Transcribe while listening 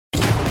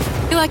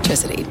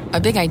electricity, a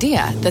big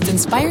idea that's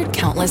inspired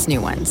countless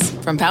new ones.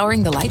 From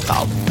powering the light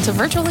bulb to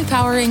virtually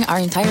powering our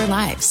entire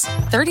lives.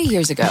 30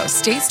 years ago,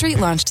 State Street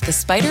launched the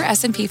SPDR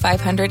S&P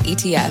 500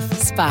 ETF,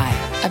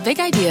 SPY. A big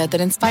idea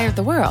that inspired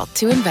the world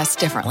to invest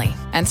differently.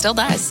 And still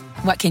does.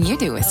 What can you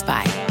do with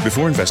SPY?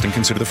 Before investing,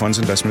 consider the fund's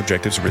investment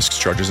objectives, risks,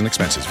 charges, and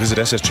expenses. Visit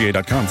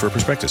ssga.com for a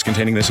prospectus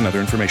containing this and other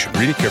information.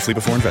 Read it carefully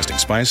before investing.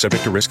 SPY is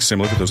subject to risks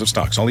similar to those of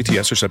stocks. All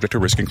ETFs are subject to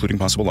risk, including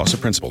possible loss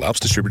of principal. Alps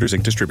Distributors,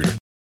 Inc. Distributor.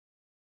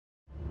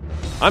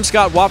 I'm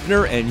Scott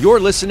Wapner, and you're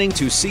listening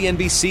to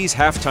CNBC's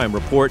Halftime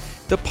Report,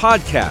 the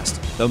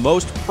podcast, the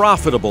most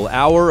profitable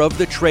hour of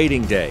the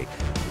trading day.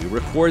 We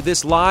record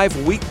this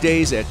live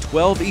weekdays at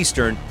 12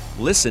 Eastern.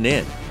 Listen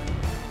in.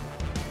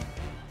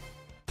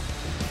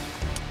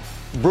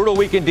 Brutal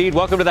week indeed.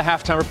 Welcome to the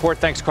Halftime Report.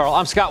 Thanks, Carl.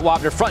 I'm Scott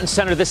Wapner. Front and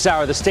center this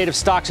hour, the state of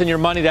stocks and your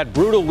money. That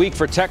brutal week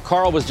for tech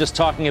Carl was just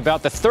talking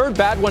about. The third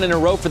bad one in a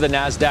row for the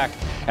NASDAQ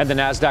and the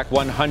NASDAQ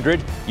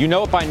 100. You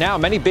know it by now.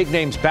 Many big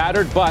names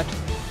battered, but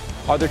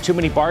are there too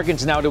many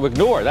bargains now to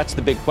ignore? That's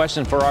the big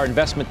question for our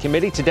investment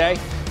committee today.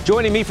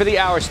 Joining me for the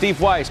hour,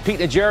 Steve Weiss, Pete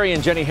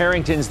Najarian, Jenny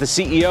Harrington's the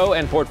CEO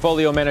and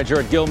portfolio manager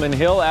at Gilman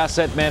Hill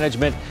Asset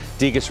Management,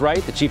 Degas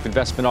Wright, the chief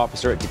investment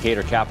officer at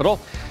Decatur Capital.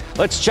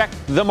 Let's check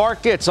the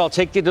markets. I'll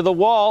take you to the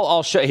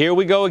wall. Here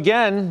we go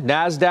again.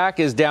 NASDAQ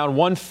is down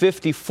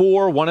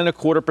 154,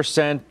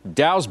 1.25%.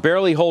 Dow's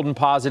barely holding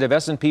positive.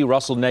 S&P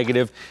Russell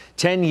negative.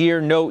 10-year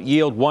note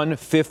yield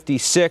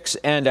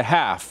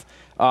 156.5.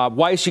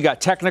 Weiss, you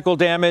got technical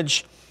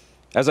damage.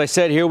 As I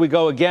said, here we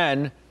go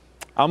again.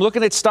 I'm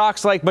looking at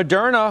stocks like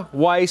Moderna,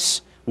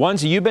 Weiss,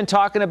 ones you've been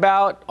talking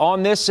about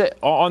on this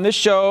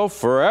show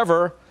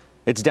forever.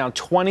 It's down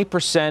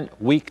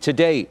 20% week to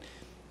date.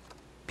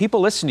 People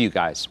listen to you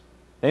guys.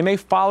 They may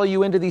follow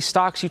you into these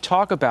stocks you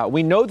talk about.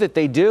 We know that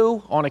they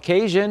do on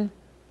occasion.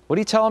 What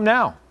do you tell them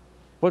now?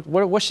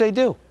 What should they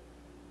do?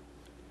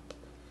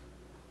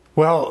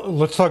 Well,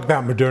 let's talk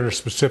about Moderna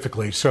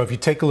specifically. So if you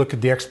take a look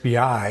at the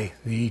XBI,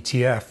 the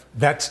ETF,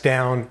 that's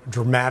down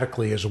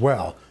dramatically as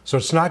well. So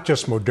it's not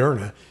just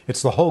Moderna.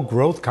 It's the whole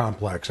growth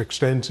complex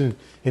extends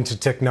into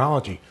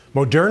technology.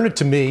 Moderna,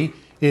 to me,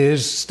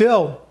 is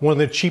still one of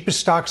the cheapest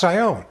stocks I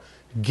own.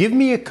 Give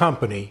me a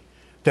company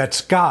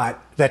that's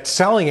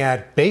selling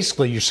at,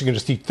 basically, you're going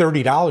to see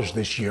 $30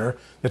 this year,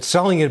 that's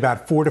selling at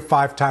about 4 to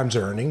 5 times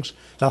earnings.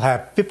 They'll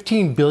have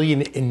 $15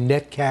 billion in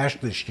net cash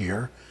this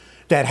year,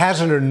 that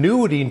has an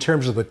annuity in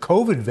terms of the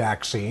COVID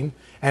vaccine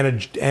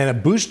and a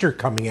booster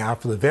coming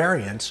out for the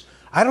variants.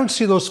 I don't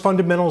see those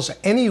fundamentals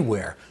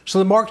anywhere. So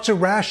the market's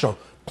irrational.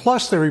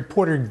 Plus, they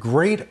reported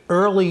great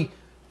early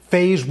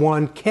phase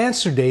 1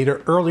 cancer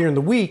data earlier in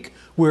the week,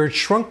 where it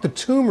shrunk the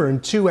tumor in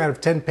 2 out of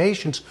 10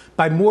 patients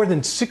by more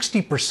than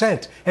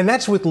 60%. And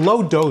that's with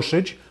low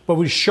dosage, but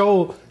was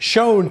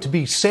shown to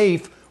be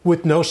safe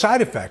with no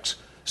side effects.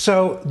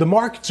 So the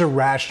market's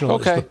irrational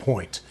is the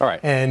point. All right.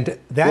 And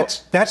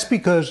that's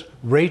because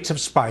rates have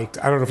spiked.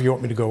 I don't know if you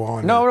want me to go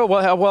on. No.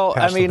 Well,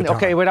 I mean,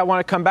 okay, wait, I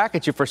want to come back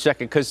at you for a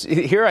second, because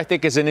here I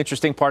think is an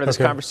interesting part of this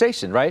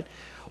conversation, right?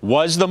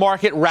 Was the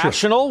market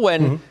rational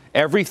when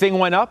everything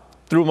went up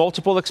through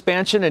multiple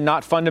expansion and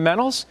not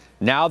fundamentals?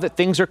 Now that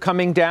things are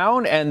coming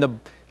down and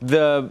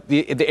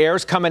the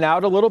air's coming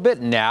out a little bit,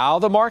 now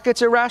the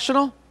market's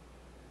irrational?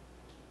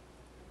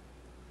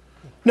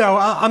 No,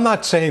 I'm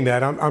not saying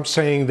that. I'm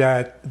saying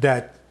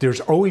that there's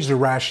always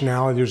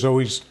irrationality. There's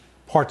always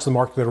parts of the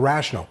market that are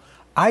rational.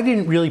 I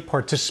didn't really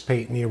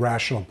participate in the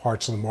irrational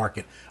parts of the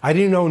market. I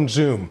didn't own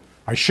Zoom.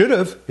 I should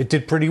have. It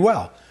did pretty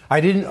well. I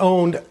didn't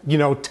own,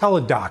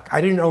 Teladoc. I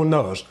didn't own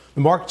those.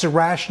 The market's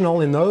irrational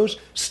in those.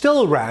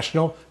 Still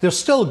irrational. They're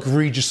still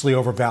egregiously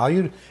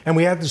overvalued. And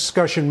we had the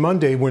discussion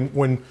Monday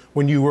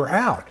when you were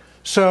out.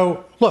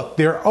 So, look,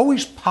 there are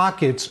always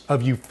pockets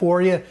of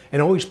euphoria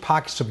and always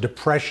pockets of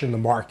depression in the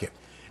market.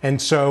 And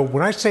so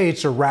when I say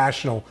it's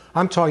irrational,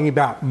 I'm talking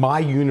about my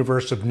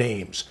universe of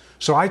names.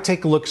 So I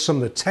take a look at some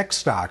of the tech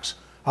stocks.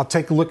 I'll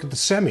take a look at the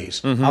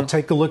semis. I'll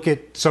take a look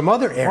at some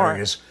other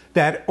areas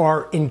that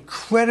are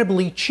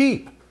incredibly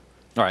cheap.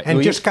 All right.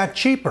 And just got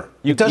cheaper.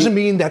 It doesn't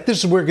mean that this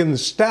is where we're going to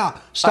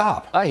stop.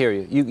 I hear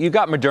you. You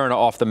got Moderna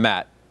off the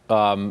mat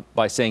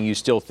by saying you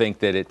still think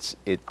that it's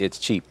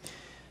cheap.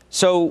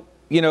 So,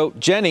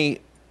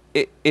 Jenny,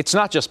 it's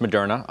not just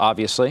Moderna,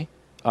 obviously.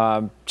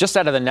 Just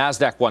out of the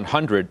NASDAQ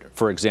 100,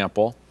 for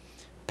example,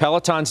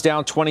 Peloton's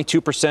down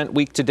 22%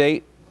 week to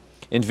date.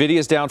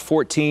 NVIDIA's down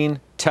 14.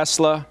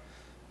 Tesla,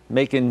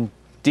 making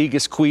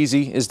Degas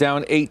queasy, is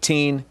down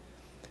 18.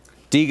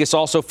 Degas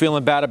also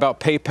feeling bad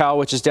about PayPal,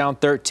 which is down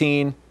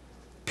 13.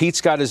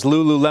 Pete's got his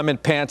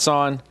Lululemon pants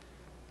on.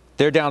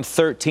 They're down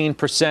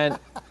 13%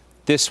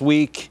 this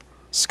week.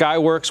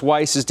 Skyworks,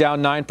 Weiss is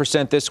down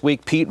 9% this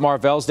week. Pete,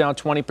 Marvell's down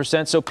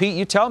 20%. So, Pete,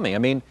 you tell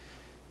me,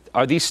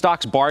 are these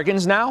stocks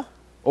bargains now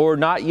or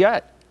not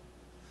yet?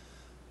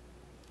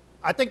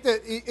 I think that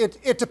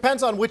it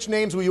depends on which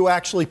names will you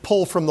actually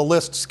pull from the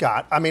list,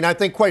 Scott. I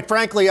think, quite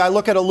frankly, I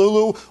look at a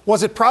Lulu.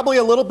 Was it probably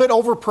a little bit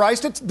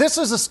overpriced? This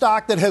is a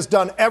stock that has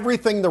done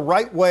everything the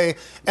right way,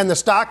 and the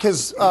stock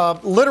has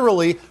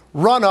literally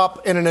run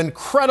up in an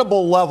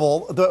incredible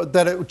level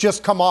that it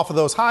just come off of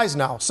those highs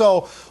now.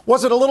 So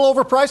was it a little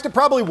overpriced? It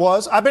probably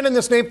was. I've been in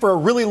this name for a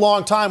really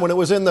long time when it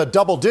was in the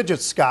double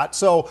digits, Scott.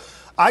 So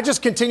I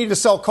just continue to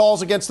sell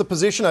calls against the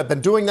position. I've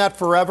been doing that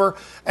forever.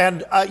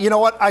 And you know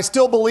what? I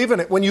still believe in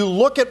it. When you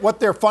look at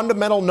what their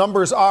fundamental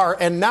numbers are,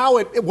 and now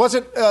it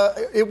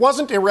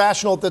wasn't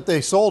irrational that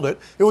they sold it.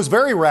 It was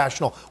very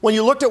rational. When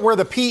you looked at where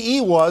the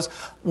PE was,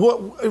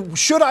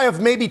 should I have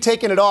maybe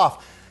taken it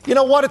off? You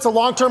know what? It's a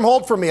long-term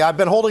hold for me. I've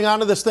been holding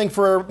on to this thing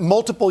for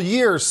multiple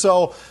years.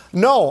 So,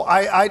 no,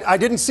 I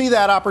didn't see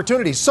that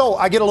opportunity. So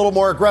I get a little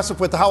more aggressive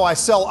with how I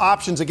sell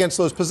options against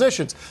those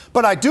positions.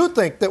 But I do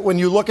think that when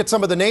you look at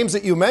some of the names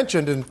that you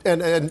mentioned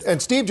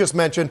and Steve just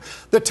mentioned,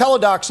 the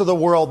Teledocs of the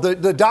world, the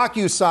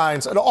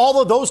DocuSigns, and all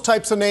of those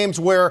types of names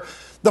where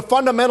the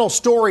fundamental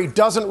story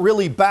doesn't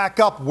really back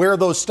up where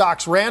those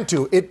stocks ran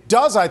to. It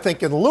does, I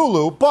think, in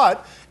Lulu,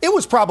 but it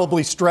was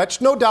probably stretched,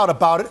 no doubt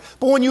about it.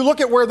 But when you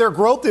look at where their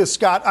growth is,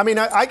 Scott, I mean,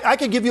 I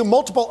could give you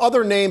multiple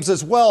other names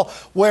as well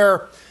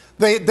where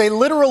they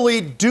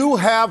literally do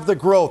have the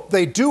growth.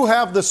 They do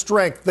have the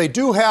strength. They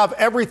do have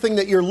everything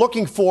that you're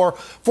looking for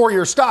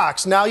your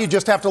stocks. Now you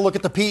just have to look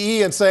at the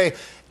PE and say,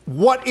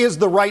 what is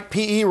the right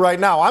PE right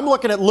now? I'm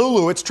looking at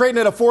Lulu. It's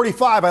trading at a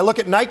 45. I look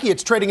at Nike.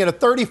 It's trading at a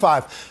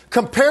 35.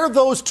 Compare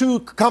those two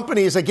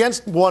companies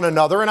against one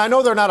another. And I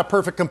know they're not a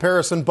perfect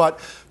comparison,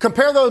 but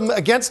compare them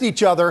against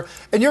each other,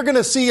 and you're going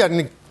to see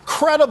an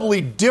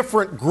incredibly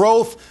different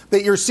growth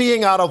that you're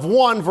seeing out of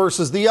one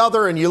versus the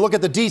other. And you look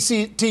at the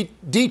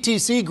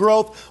DTC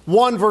growth,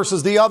 one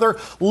versus the other.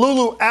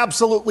 Lulu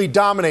absolutely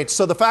dominates.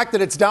 So the fact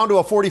that it's down to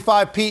a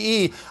 45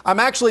 PE, I'm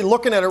actually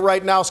looking at it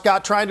right now,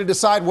 Scott, trying to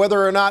decide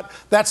whether or not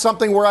that's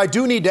something where I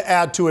do need to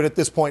add to it at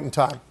this point in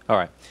time. All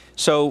right.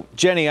 So,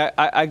 Jenny,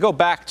 I go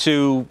back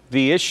to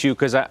the issue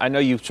because I know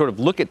you sort of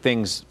look at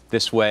things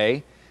this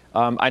way.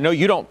 I know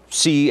you don't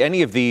see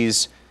any of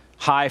these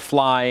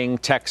high-flying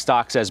tech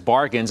stocks as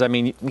bargains. I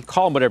mean, you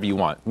call them whatever you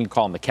want. You can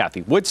call them the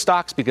Cathie Wood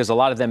stocks because a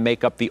lot of them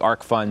make up the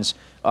ARK funds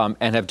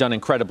and have done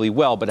incredibly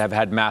well but have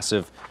had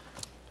massive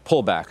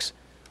pullbacks.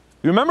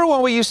 You remember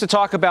when we used to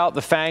talk about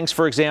the FANGs,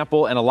 for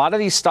example, and a lot of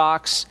these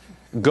stocks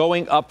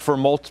going up for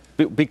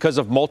because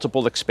of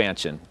multiple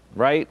expansion,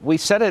 right? We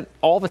said it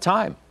all the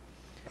time.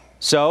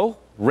 So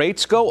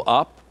rates go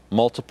up,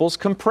 multiples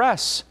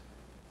compress.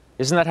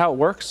 Isn't that how it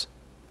works?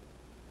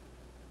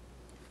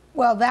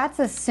 Well, that's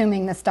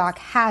assuming the stock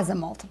has a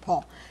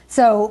multiple.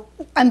 So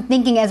I'm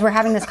thinking, as we're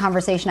having this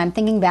conversation, I'm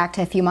thinking back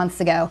to a few months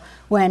ago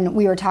when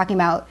we were talking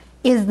about,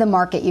 is the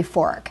market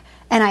euphoric?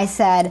 And I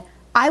said,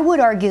 I would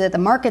argue that the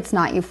market's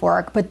not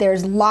euphoric, but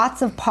there's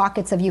lots of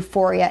pockets of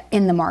euphoria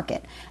in the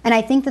market. And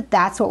I think that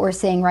that's what we're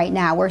seeing right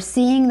now. We're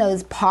seeing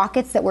those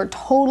pockets that were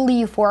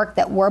totally euphoric,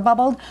 that were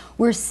bubbled.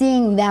 We're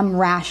seeing them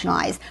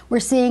rationalize. We're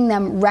seeing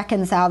them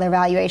reconcile their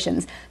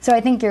valuations. So I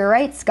think you're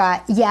right,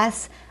 Scott.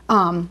 Yes,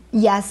 an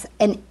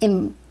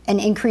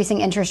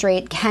increasing interest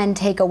rate can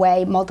take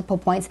away multiple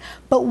points.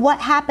 But what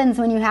happens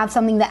when you have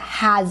something that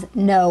has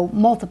no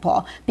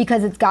multiple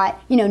because it's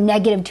got,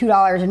 negative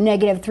 $2 or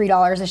negative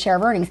 $3 a share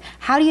of earnings?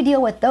 How do you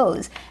deal with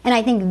those? And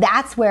I think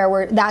that's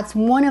that's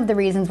one of the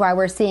reasons why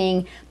we're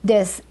seeing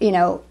this,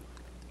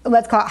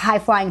 let's call it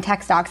high-flying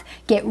tech stocks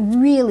get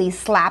really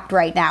slapped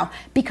right now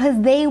because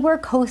they were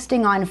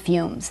coasting on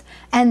fumes,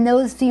 and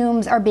those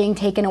fumes are being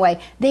taken away.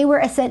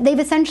 They've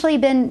essentially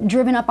been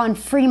driven up on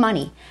free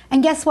money.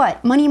 And guess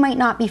what? Money might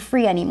not be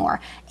free anymore,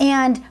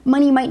 and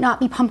money might not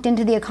be pumped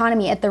into the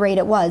economy at the rate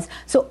it was.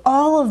 So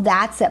all of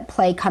that's at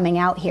play coming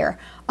out here.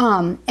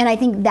 And I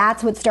think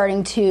that's what's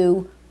starting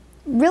to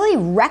really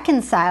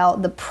reconcile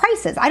the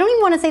prices. I don't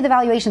even want to say the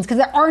valuations because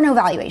there are no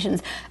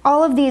valuations.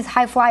 All of these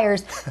high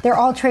flyers, they're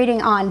all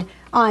trading on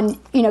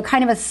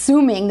kind of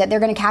assuming that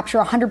they're going to capture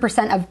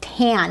 100% of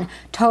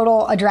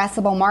total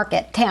addressable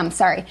market,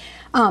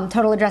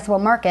 total addressable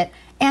market.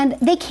 And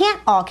they can't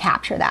all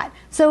capture that.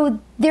 So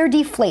they're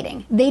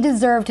deflating. They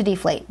deserve to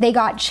deflate. They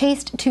got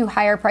chased to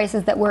higher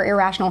prices that were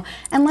irrational.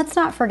 And let's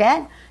not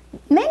forget,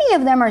 many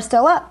of them are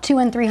still up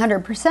 200% and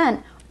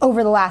 300%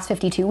 over the last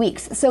 52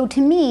 weeks. So to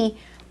me,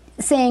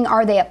 saying,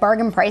 are they at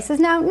bargain prices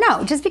now?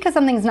 No, just because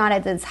something's not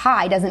at its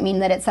high doesn't mean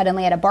that it's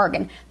suddenly at a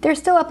bargain. They're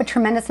still up a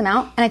tremendous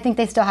amount, and I think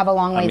they still have a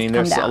long way to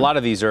come down. A lot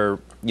of these are,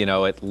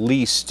 at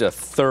least a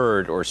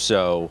third or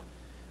so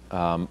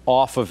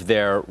off of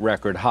their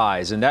record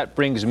highs. And that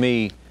brings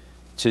me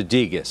to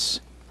Degas.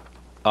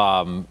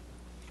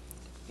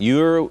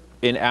 You're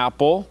in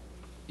Apple,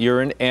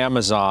 you're in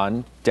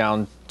Amazon,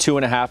 down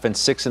 2.5% and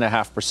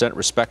 6.5%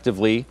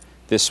 respectively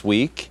this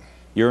week.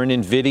 You're in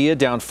NVIDIA,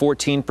 down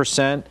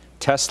 14%.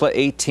 Tesla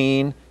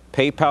 18,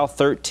 PayPal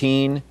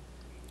 13.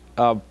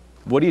 What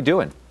are you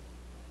doing?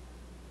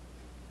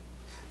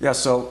 Yeah,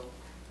 so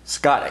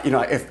Scott,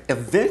 if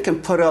Vin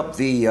can put up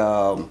the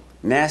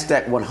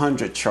NASDAQ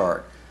 100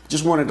 chart,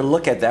 just wanted to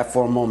look at that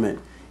for a moment.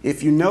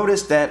 If you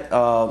notice that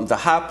the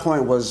high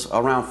point was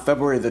around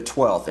February the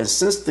 12th, and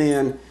since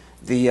then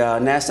the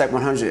NASDAQ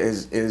 100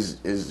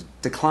 is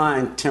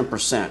declined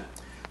 10%.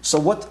 So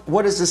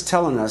what is this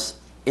telling us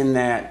in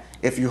that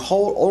If you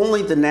hold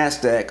only the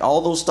NASDAQ,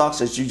 all those stocks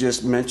that you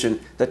just mentioned,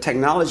 the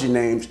technology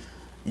names,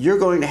 you're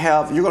going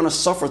to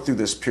suffer through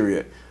this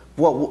period.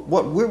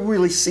 What we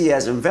really see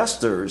as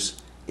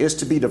investors is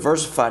to be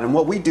diversified. And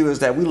what we do is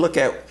that we look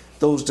at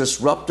those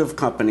disruptive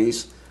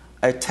companies,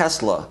 a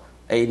Tesla,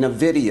 a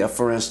NVIDIA,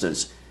 for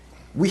instance.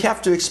 We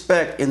have to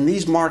expect in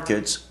these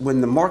markets,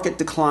 when the market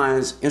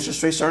declines,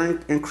 interest rates are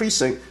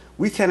increasing,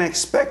 we can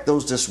expect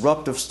those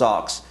disruptive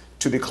stocks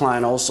to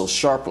decline also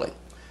sharply.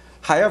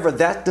 However,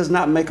 that does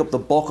not make up the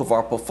bulk of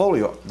our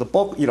portfolio. The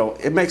bulk,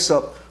 it makes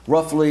up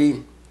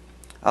roughly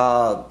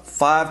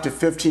 5 to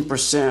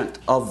 15%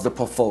 of the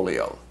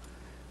portfolio.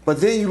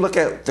 But then you look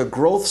at the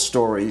growth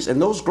stories,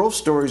 and those growth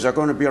stories are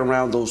going to be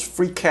around those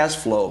free cash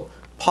flow,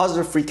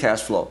 positive free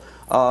cash flow.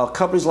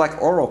 Companies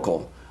like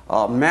Oracle,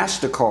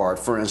 MasterCard,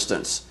 for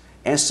instance.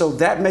 And so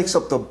that makes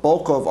up the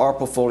bulk of our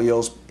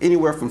portfolios,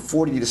 anywhere from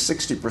 40 to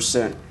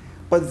 60%.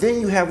 But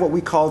then you have what we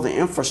call the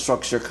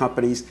infrastructure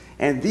companies,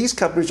 and these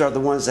companies are the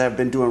ones that have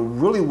been doing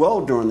really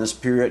well during this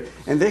period,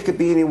 and they could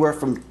be anywhere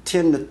from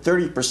 10 to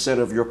 30%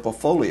 of your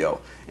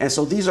portfolio. And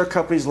so these are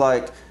companies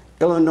like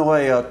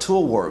Illinois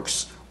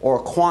Toolworks or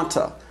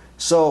Quanta.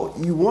 So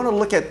you want to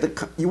look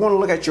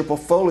at your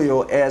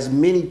portfolio as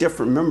many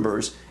different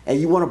members, and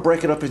you want to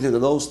break it up into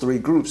those three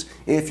groups.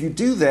 And if you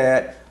do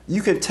that,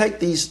 you can take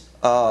these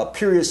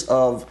periods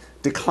of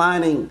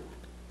declining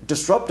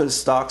disruptive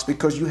stocks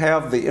because you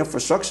have the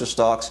infrastructure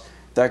stocks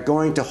that are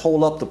going to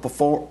hold up the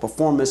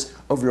performance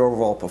of your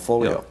overall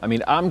portfolio. Yeah. I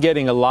mean, I'm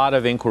getting a lot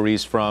of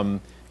inquiries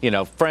from,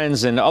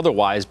 friends and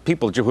otherwise,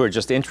 people who are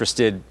just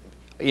interested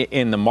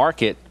in the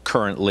market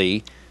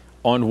currently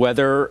on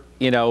whether,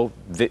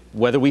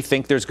 whether we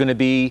think there's going to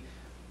be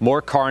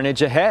more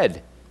carnage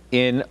ahead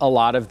in a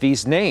lot of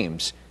these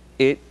names.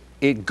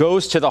 It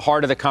goes to the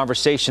heart of the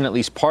conversation, at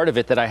least part of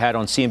it, that I had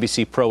on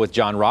CNBC Pro with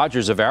John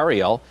Rogers of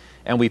Ariel.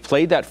 And we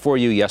played that for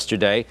you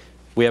yesterday.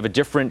 We have a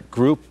different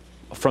group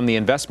from the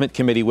investment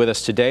committee with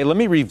us today. Let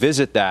me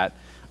revisit that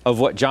of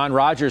what John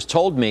Rogers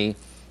told me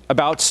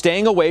about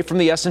staying away from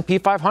the S&P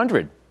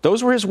 500.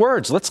 Those were his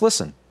words. Let's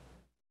listen.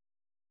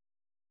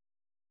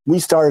 We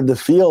started to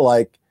feel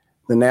like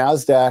the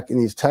NASDAQ and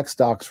these tech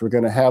stocks were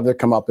going to have their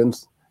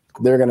comeuppance.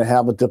 They're going to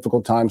have a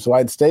difficult time. So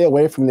I'd stay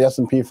away from the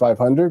S&P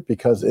 500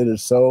 because it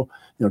is so,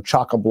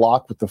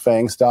 chock-a-block with the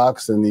FANG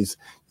stocks and these,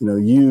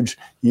 huge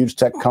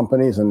tech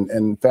companies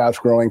and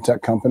fast-growing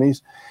tech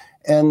companies.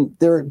 And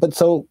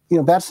that's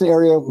an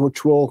area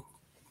which will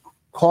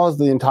cause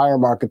the entire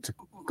market to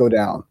go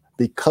down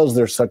because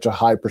there's such a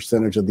high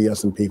percentage of the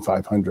S&P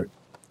 500.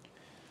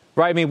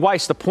 Right. I mean,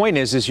 Weiss, the point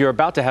is you're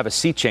about to have a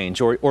sea change,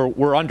 or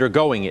we're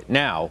undergoing it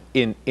now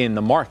in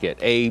the market,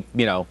 a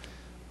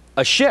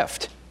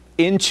shift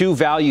into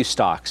value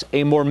stocks,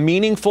 a more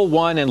meaningful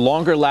one and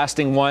longer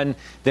lasting one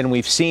than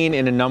we've seen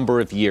in a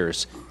number of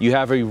years. You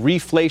have a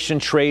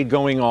reflation trade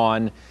going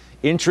on.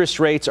 Interest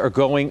rates are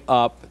going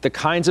up. The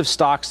kinds of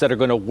stocks that are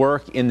going to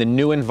work in the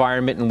new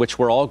environment in which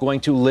we're all going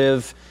to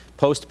live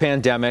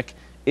post-pandemic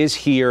is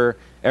here.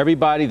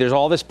 Everybody, there's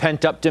all this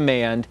pent up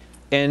demand.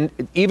 And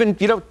even,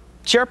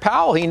 Chair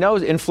Powell, he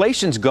knows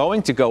inflation's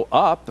going to go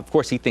up. Of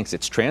course, he thinks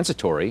it's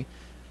transitory.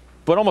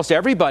 But almost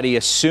everybody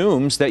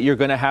assumes that you're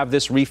going to have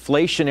this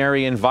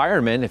reflationary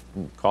environment, if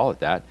you call it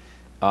that,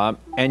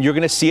 and you're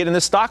going to see it in the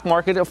stock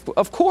market,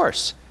 of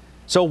course.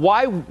 So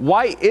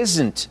why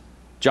isn't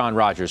John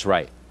Rogers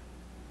right?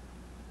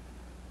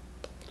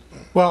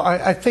 Well,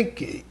 I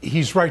think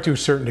he's right to a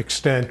certain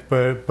extent,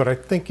 but I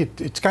think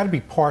it's got to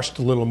be parsed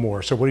a little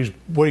more. So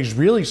what he's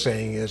really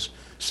saying is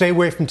stay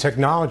away from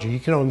technology.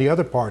 You can own the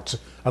other parts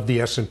of the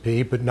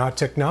S&P, but not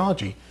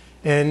technology.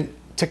 And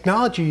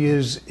technology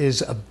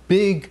is a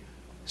big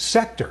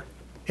sector.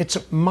 It's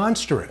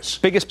monstrous.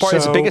 Biggest part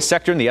is the biggest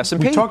sector in the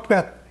S&P. We talked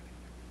about.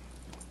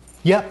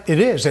 Yeah, it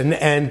is,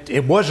 and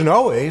it wasn't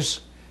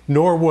always.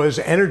 Nor was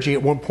energy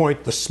at one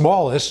point the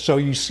smallest. So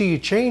you see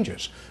it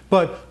changes.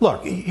 But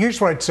look,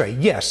 here's what I'd say.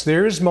 Yes,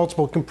 there is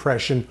multiple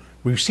compression.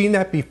 We've seen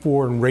that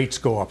before, and rates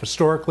go up.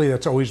 Historically,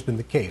 that's always been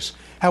the case.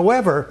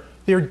 However,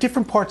 there are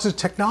different parts of the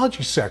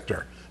technology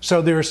sector.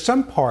 So there are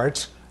some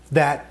parts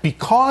that,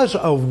 because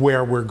of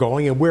where we're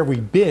going and where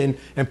we've been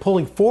and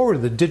pulling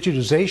forward the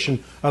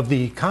digitization of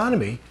the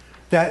economy,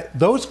 that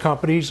those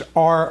companies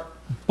are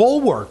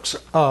bulwarks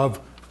of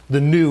the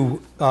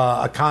new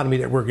economy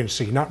that we're going to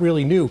see. Not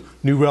really new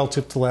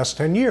relative to the last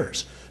 10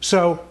 years.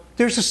 So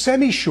there's a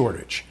semi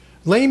shortage.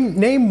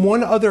 Name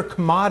one other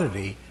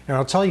commodity, and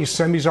I'll tell you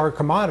semis are a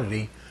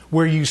commodity,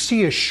 where you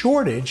see a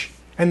shortage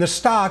and the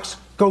stocks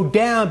go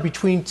down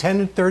between 10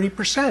 and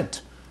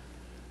 30%.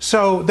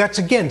 So that's,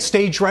 again,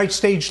 stage right,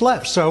 stage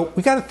left. So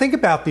we got to think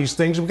about these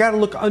things. We got to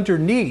look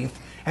underneath,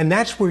 and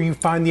that's where you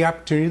find the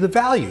opportunity, the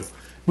value.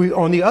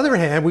 On the other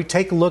hand, we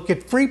take a look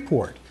at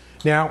Freeport.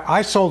 Now,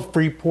 I sold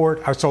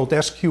Freeport. I sold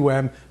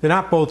SQM. They're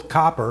not both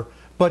copper,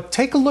 but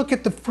take a look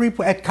at the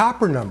Freeport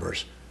copper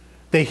numbers.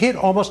 They hit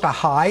almost a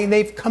high, and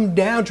they've come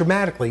down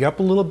dramatically, up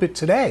a little bit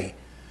today.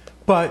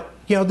 But,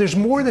 there's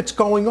more that's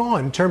going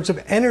on in terms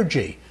of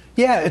energy.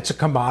 Yeah, it's a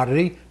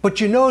commodity,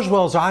 but you know as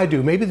well as I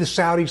do, maybe the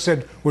Saudis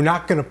said we're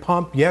not going to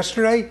pump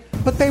yesterday.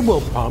 but they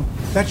will pump.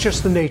 That's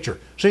just the nature.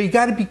 So you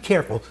got to be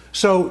careful.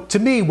 So to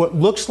me, what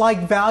looks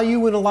like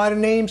value in a lot of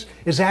names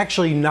is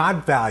actually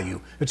not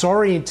value. It's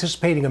already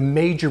anticipating a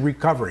major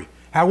recovery.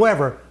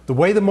 However, the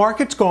way the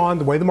market's gone,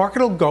 the way the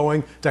market will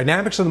going,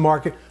 dynamics of the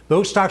market,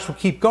 those stocks will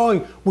keep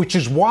going, which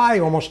is why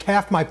almost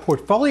half my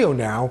portfolio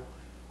now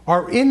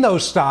are in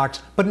those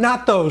stocks, but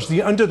not those,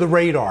 the under the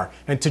radar.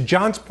 And to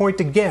John's point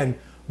again,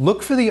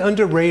 look for the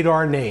under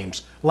radar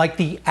names like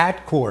the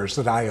Atcors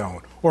that I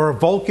own or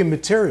Vulcan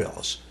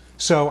Materials.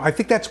 So I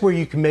think that's where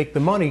you can make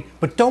the money,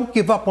 but don't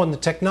give up on the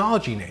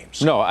technology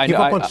names. No, give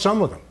up on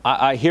some of them.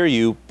 I hear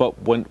you,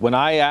 but when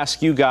I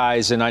ask you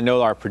guys, and I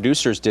know our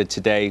producers did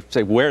today,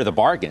 say where are the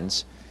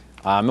bargains?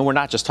 And we're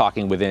not just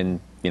talking within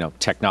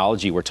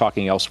technology, we're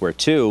talking elsewhere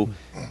too.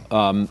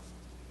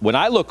 When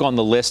I look on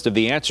the list of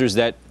the answers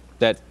that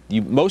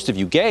most of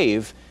you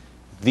gave,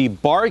 the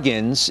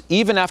bargains,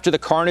 even after the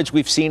carnage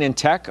we've seen in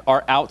tech,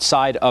 are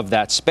outside of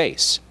that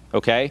space,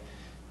 okay?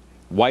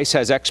 Weiss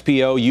has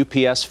XPO,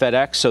 UPS,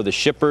 FedEx, so the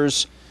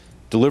shippers,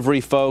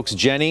 delivery folks.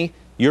 Jenny,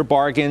 your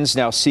bargains,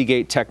 now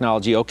Seagate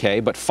Technology, okay,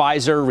 but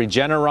Pfizer,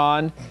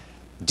 Regeneron,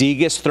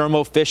 Degas,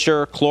 Thermo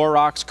Fisher,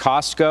 Clorox,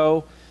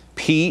 Costco,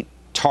 Pete,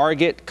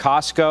 Target,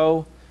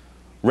 Costco,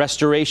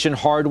 Restoration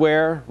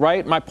Hardware,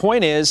 right? My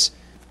point is,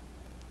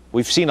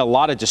 we've seen a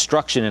lot of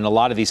destruction in a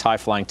lot of these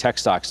high-flying tech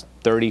stocks,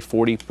 30,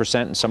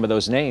 40% in some of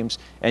those names,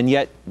 and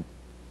yet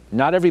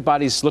not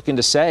everybody's looking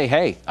to say,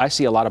 hey, I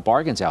see a lot of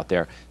bargains out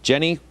there.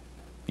 Jenny,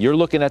 you're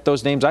looking at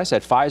those names I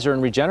said, Pfizer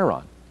and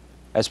Regeneron,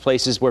 as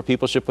places where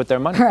people should put their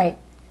money. Right.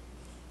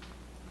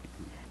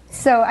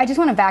 So I just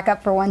want to back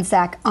up for one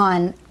sec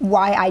on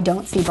why I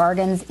don't see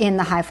bargains in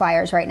the high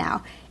flyers right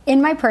now. In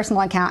my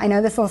personal account, I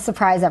know this will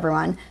surprise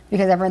everyone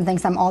because everyone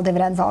thinks I'm all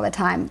dividends all the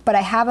time, but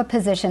I have a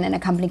position in a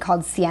company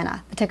called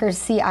Ciena. The ticker is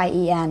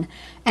CIEN,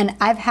 and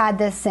I've had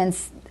this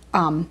since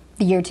the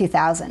year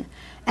 2000.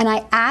 And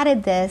I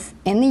added this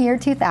in the year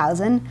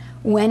 2000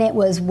 when it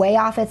was way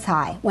off its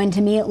high, when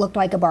to me it looked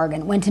like a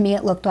bargain, when to me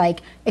it looked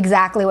like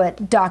exactly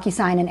what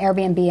DocuSign and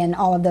Airbnb and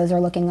all of those are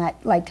looking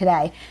like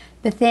today.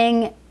 The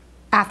thing,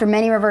 after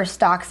many reverse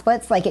stock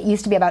splits, like it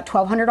used to be about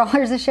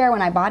 $1,200 a share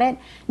when I bought it,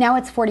 now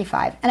it's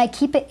 $45. And I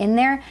keep it in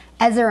there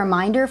as a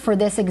reminder for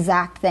this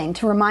exact thing,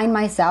 to remind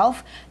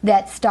myself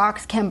that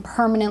stocks can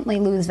permanently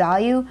lose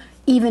value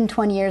even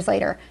 20 years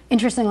later.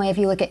 Interestingly, if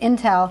you look at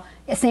Intel,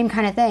 same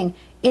kind of thing.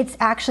 It's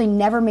actually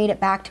never made it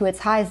back to its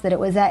highs that it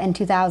was at in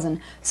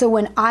 2000. So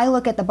when I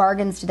look at the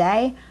bargains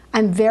today,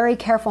 I'm very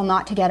careful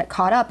not to get it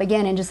caught up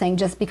again and just saying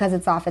just because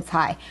it's off its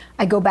high.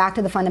 I go back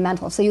to the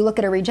fundamentals. So you look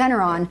at a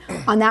Regeneron,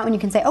 on that one you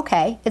can say,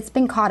 okay, it's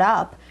been caught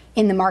up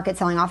in the market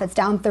selling off. It's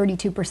down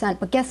 32%,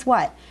 but guess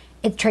what?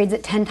 It trades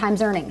at 10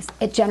 times earnings.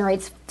 It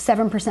generates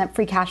 7%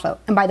 free cash flow.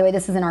 And by the way,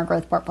 this is in our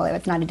growth portfolio.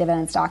 It's not a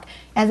dividend stock.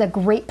 It has a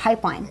great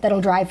pipeline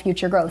that'll drive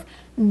future growth.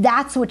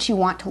 That's what you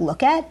want to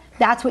look at.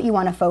 That's what you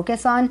want to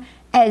focus on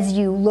as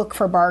you look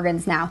for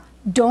bargains now.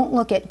 Don't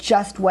look at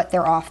just what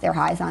they're off their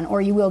highs on,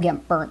 or you will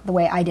get burnt the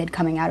way I did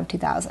coming out of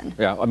 2000.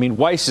 Yeah, I mean,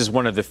 Weiss is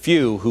one of the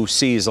few who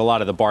sees a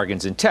lot of the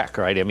bargains in tech,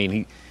 right? I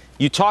mean,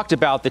 you talked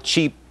about the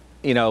cheap,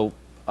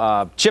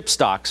 chip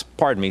stocks,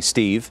 pardon me,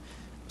 Steve,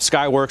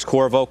 Skyworks,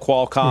 Qorvo,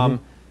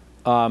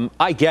 Qualcomm.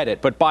 I get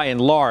it, but by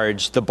and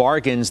large, the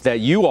bargains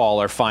that you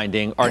all are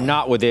finding are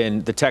not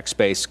within the tech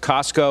space.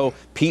 Costco,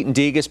 Pete and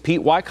Degas.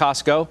 Pete, why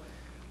Costco?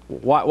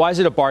 Why is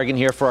it a bargain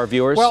here for our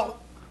viewers? Well,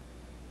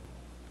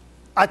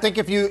 I think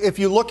if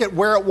you look at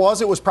where it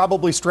was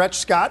probably stretched,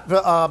 Scott.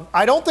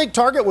 I don't think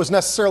Target was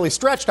necessarily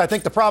stretched. I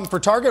think the problem for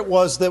Target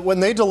was that when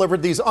they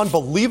delivered these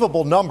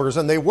unbelievable numbers,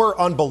 and they were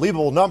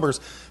unbelievable numbers,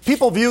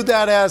 people viewed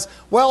that as,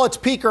 well, it's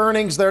peak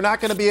earnings. They're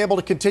not going to be able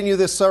to continue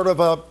this sort of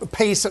a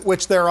pace at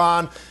which they're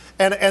on.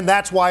 And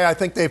that's why I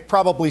think they've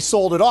probably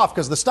sold it off,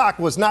 because the stock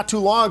was not too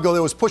long ago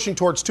that was pushing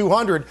towards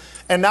 200,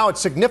 and now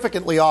it's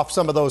significantly off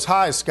some of those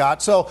highs,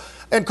 Scott. So,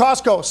 and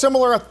Costco,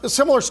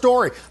 similar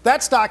story.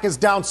 That stock is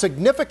down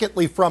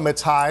significantly from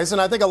its highs,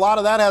 and I think a lot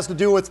of that has to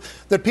do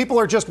with that people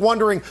are just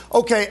wondering,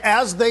 okay,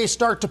 as they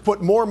start to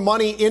put more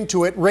money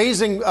into it,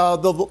 raising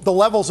the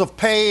levels of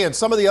pay and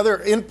some of the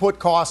other input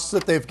costs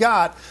that they've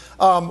got,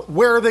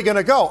 where are they going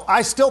to go?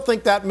 I still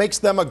think that makes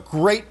them a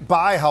great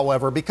buy,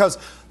 however, because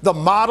the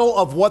model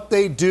of what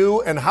they do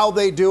and how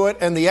they do it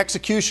and the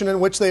execution in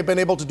which they've been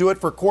able to do it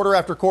for quarter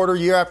after quarter,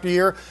 year after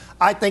year,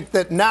 I think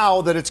that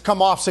now that it's come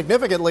off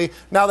significantly,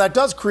 now that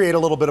does create a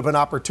little bit of an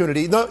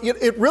opportunity.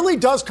 It really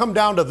does come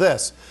down to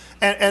this.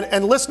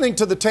 And listening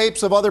to the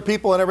tapes of other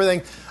people and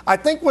everything, I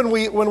think when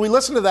we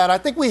listen to that, I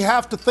think we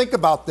have to think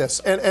about this.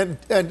 And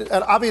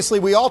obviously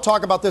we all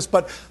talk about this,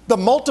 but the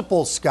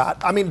multiples,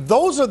 Scott, I mean,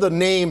 those are the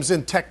names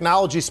in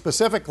technology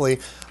specifically.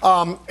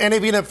 And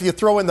even if you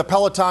throw in the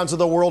Pelotons of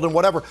the world and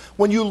whatever,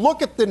 when you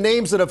look at the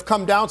names that have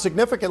come down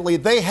significantly,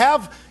 they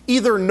have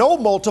either no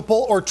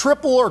multiple or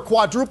triple or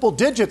quadruple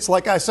digits,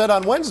 like I said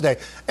on Wednesday.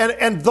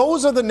 And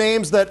those are the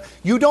names that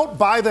you don't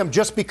buy them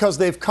just because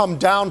they've come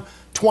down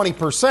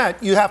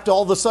 20%, you have to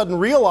all of a sudden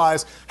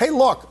realize, hey,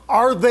 look,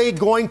 are they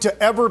going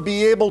to ever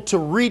be able to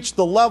reach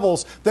the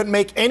levels that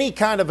make any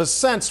kind of a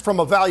sense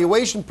from a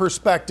valuation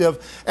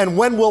perspective? And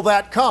when will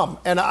that come?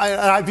 And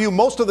I view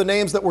most of the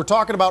names that we're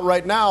talking about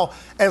right now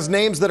as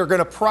names that are going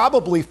to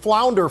probably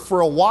flounder for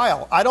a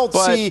while. I don't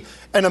see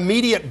an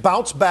immediate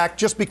bounce back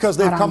just because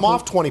they've come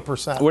off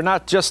 20%. We're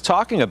not just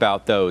talking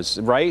about those,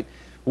 right?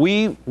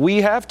 We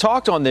have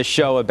talked on this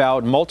show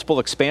about multiple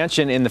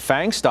expansion in the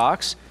FANG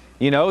stocks,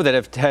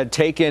 that had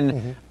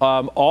taken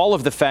all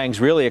of the FANGs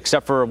really,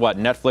 except for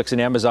Netflix and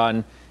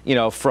Amazon,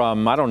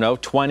 from,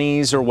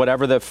 20s or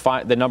whatever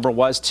the number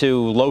was to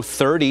low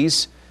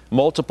 30s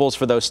multiples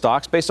for those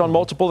stocks based on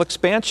multiple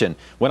expansion.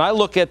 When I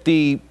look at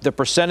the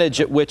percentage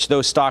at which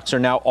those stocks are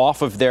now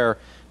off of their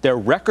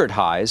record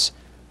highs,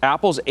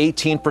 Apple's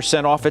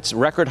 18% off its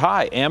record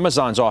high.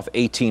 Amazon's off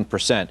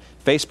 18%.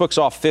 Facebook's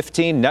off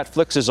 15%.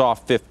 Netflix is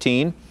off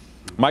 15%.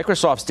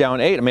 Microsoft's down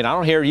 8%. I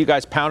don't hear you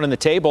guys pounding the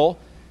table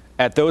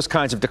at those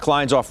kinds of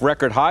declines off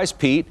record highs,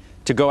 Pete,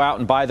 to go out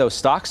and buy those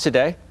stocks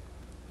today.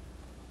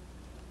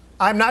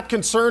 I'm not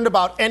concerned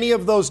about any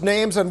of those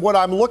names, and what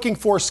I'm looking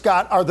for,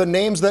 Scott, are the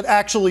names that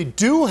actually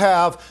do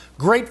have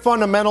great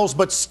fundamentals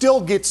but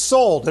still get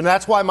sold, and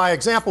that's why my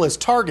example is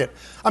Target.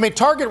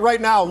 Target right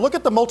now, look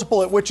at the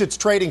multiple at which it's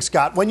trading,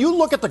 Scott. When you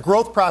look at the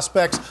growth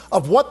prospects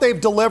of what they've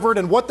delivered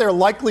and what they're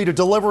likely to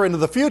deliver into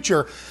the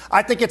future,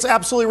 I think it's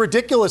absolutely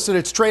ridiculous that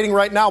it's trading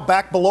right now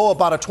back below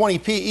about a 20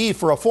 PE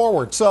for a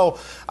forward. So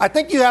I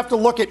think you have to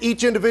look at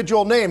each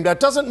individual name. That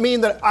doesn't mean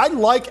that I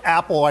like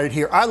Apple right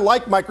here. I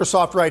like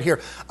Microsoft right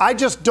here. I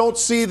just don't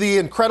see the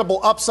incredible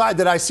upside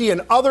that I see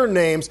in other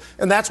names,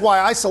 and that's why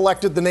I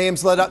selected the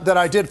names that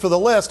I did for the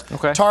list.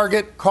 Okay.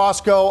 Target,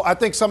 Costco, I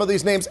think some of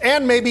these names,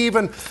 and maybe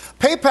even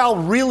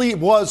PayPal really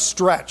was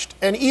stretched.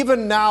 And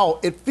even now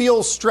it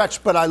feels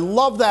stretched, but I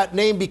love that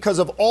name because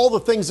of all the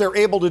things they're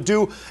able to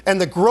do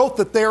and the growth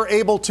that they're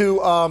able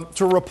to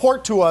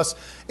report to us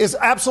is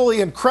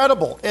absolutely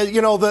incredible.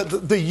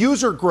 The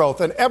user growth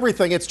and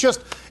everything.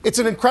 It's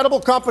an incredible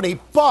company,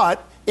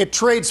 but it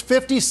trades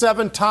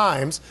 57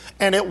 times,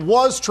 and it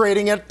was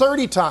trading at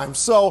 30 times.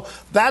 So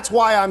that's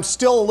why I'm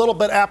still a little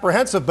bit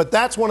apprehensive, but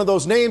that's one of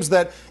those names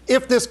that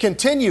if this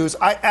continues,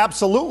 I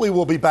absolutely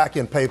will be back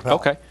in PayPal.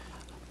 Okay.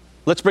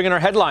 Let's bring in our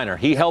headliner.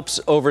 He helps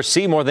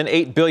oversee more than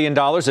 $8 billion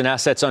in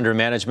assets under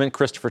management.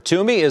 Christopher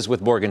Toomey is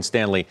with Morgan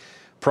Stanley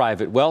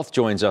Private Wealth,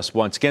 joins us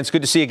once again. It's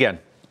good to see you again.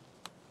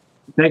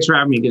 Thanks for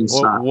having me again,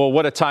 Scott. Well,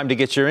 what a time to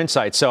get your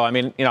insights. So, I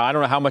don't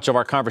know how much of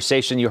our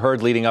conversation you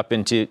heard leading up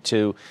into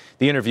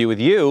the interview with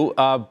you.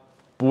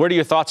 What are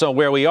your thoughts on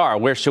where we are?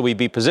 Where should we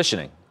be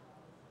positioning?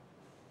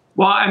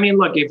 Well,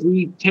 look, if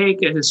we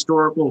take a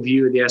historical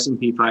view of the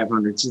S&P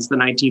 500, since the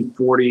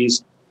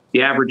 1940s,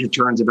 the average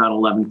return's about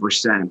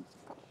 11%.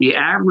 The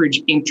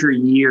average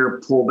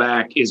inter-year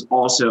pullback is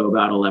also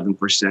about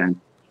 11%.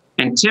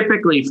 And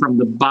typically from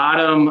the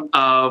bottom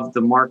of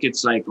the market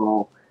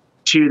cycle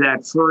to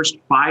that first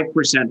 5%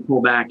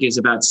 pullback is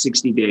about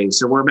 60 days.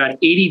 So we're about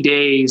 80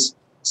 days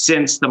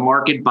since the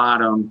market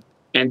bottom,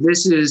 and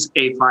this is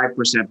a 5%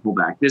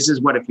 pullback. This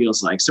is what it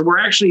feels like. So we're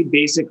actually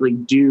basically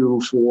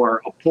due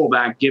for a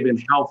pullback given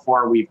how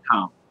far we've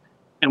come.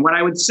 And what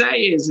I would say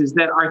is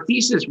that our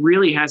thesis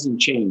really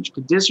hasn't changed.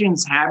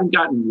 Conditions haven't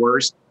gotten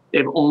worse.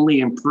 They've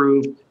only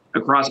improved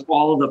across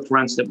all of the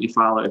fronts that we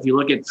follow. If you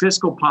look at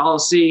fiscal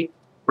policy,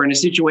 we're in a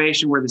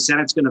situation where the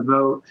Senate's going to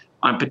vote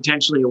on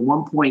potentially a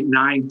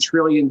 $1.9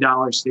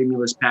 trillion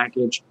stimulus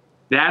package.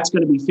 That's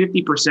going to be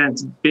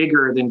 50%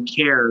 bigger than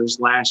CARES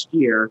last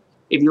year.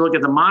 If you look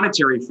at the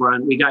monetary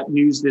front, we got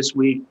news this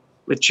week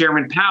with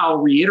Chairman Powell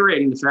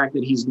reiterating the fact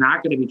that he's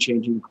not going to be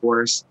changing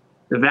course.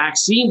 The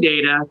vaccine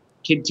data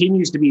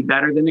continues to be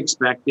better than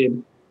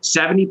expected.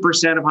 70%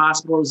 of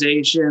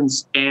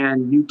hospitalizations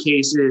and new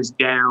cases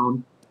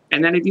down.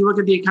 And then if you look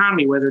at the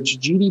economy, whether it's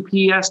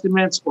GDP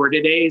estimates or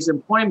today's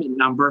employment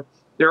number,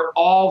 they're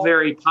all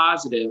very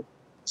positive.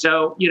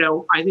 So,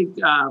 I think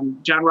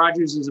John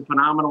Rogers is a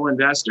phenomenal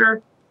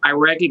investor. I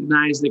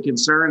recognize the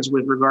concerns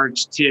with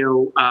regards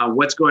to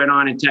what's going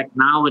on in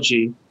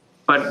technology,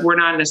 but we're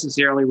not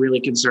necessarily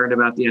really concerned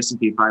about the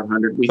S&P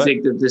 500. We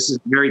think that this is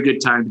a very good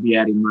time to be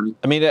adding money.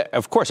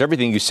 Of course,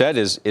 everything you said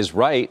is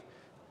right.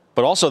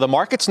 But also the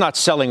market's not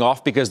selling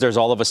off because there's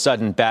all of a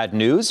sudden bad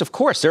news. Of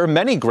course, there are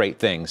many great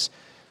things.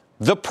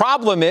 The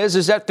problem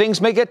is that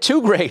things may get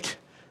too great,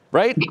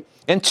 right?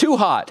 And too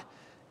hot.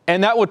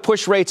 And that would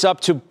push rates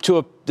up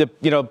to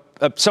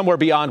somewhere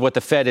beyond what the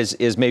Fed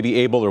is maybe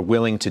able or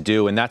willing to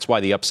do. And that's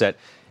why the upset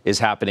is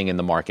happening in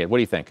the market. What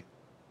do you think?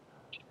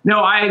 No,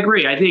 I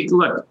agree. I think,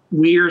 look,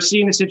 we are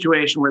seeing a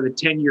situation where the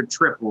 10-year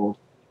tripled.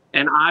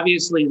 And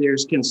obviously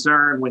there's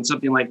concern when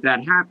something like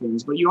that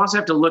happens. But you also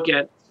have to look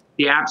at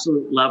the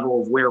absolute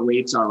level of where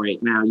rates are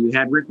right now. You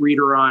had Rick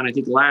Rieder on, I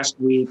think, last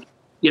week.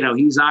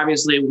 He's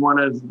obviously one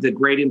of the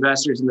great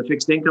investors in the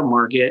fixed income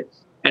market.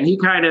 And he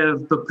kind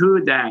of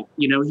poo-pooed that.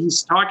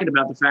 He's talking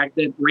about the fact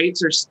that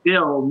rates are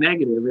still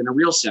negative in a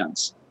real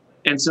sense.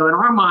 And so in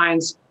our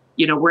minds,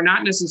 we're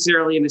not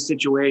necessarily in a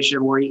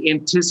situation where we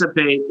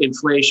anticipate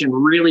inflation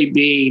really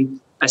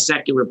being a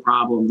secular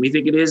problem. We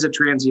think it is a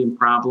transient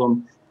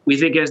problem. We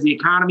think as the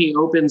economy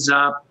opens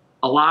up,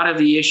 a lot of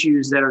the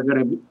issues that are going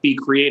to be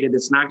created,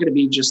 it's not going to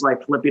be just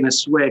like flipping a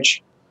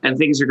switch and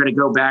things are going to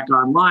go back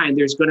online.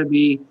 There's going to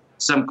be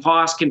some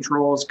cost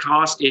controls,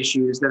 cost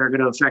issues that are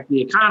going to affect the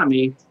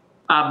economy.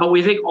 But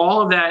we think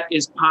all of that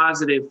is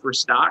positive for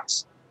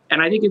stocks.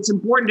 And I think it's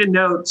important to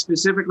note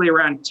specifically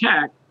around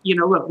tech,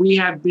 look, we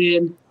have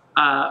been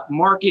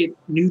market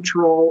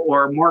neutral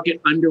or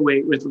market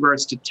underweight with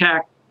regards to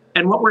tech.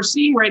 And what we're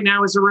seeing right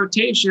now is a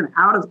rotation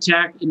out of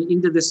tech and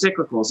into the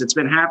cyclicals. It's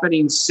been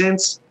happening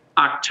since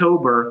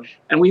October,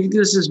 and we think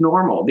this is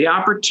normal. The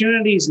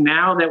opportunities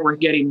now that we're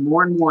getting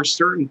more and more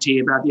certainty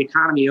about the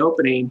economy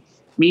opening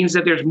means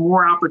that there's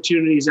more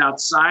opportunities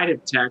outside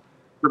of tech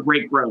for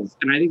great growth.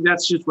 And I think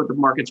that's just what the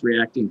market's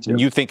reacting to.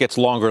 You think it's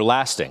longer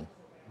lasting?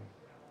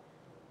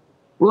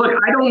 Look,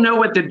 I don't know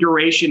what the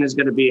duration is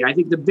going to be. I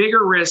think the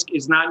bigger risk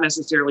is not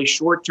necessarily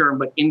short term,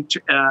 but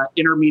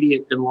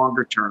intermediate and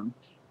longer term.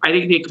 I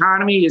think the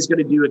economy is going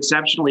to do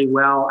exceptionally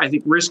well. I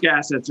think risk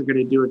assets are going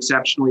to do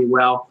exceptionally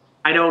well.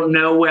 I don't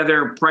know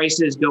whether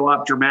prices go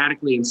up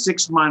dramatically in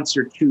 6 months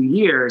or 2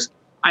 years.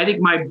 I think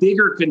my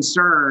bigger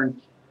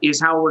concern is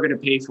how we're going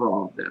to pay for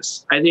all of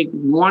this. I think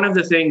one of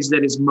the things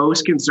that is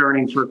most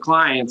concerning for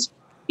clients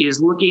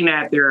is looking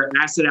at their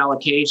asset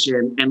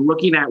allocation and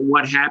looking at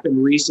what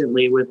happened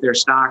recently with their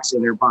stocks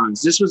and their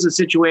bonds. This was a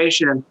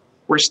situation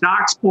where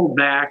stocks pulled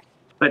back,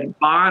 but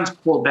bonds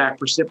pulled back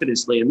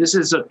precipitously. And this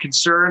is a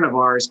concern of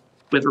ours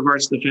with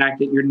regards to the fact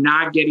that you're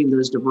not getting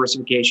those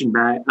diversification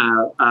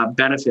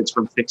benefits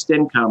from fixed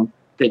income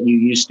that you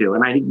used to.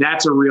 And I think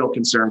that's a real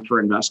concern for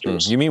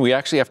investors. You mean we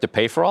actually have to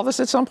pay for all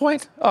this at some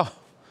point? Oh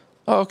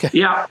okay.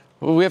 Yeah.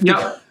 Well, we have to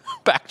get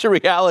back to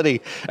reality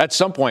at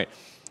some point.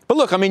 But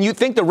look, I mean, you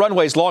think the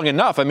runway's long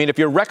enough. I mean, if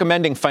you're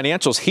recommending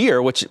financials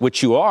here,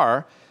 which you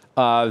are,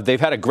 they've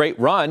had a great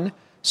run.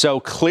 So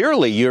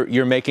clearly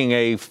you're making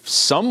a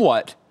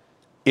somewhat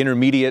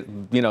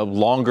intermediate,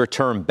 longer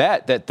term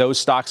bet that those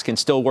stocks can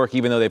still work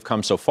even though they've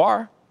come so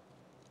far.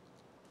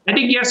 I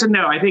think yes and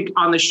no. I think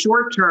on the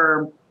short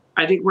term,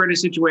 I think we're in a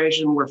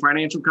situation where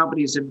financial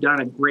companies have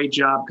done a great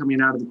job coming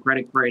out of the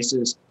credit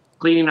crisis,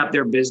 cleaning up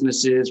their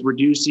businesses,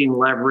 reducing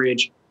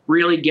leverage,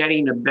 really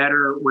getting a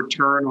better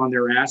return on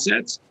their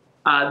assets.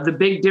 The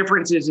big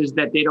difference is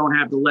that they don't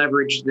have the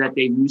leverage that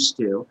they used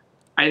to.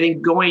 I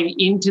think going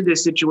into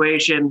this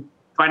situation,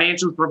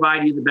 financials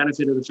provide you the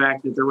benefit of the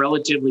fact that they're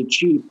relatively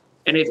cheap.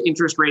 And if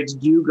interest rates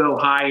do go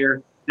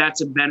higher, that's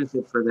a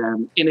benefit for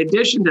them. In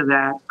addition to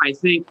that, I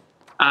think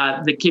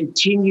the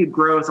continued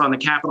growth on the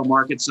capital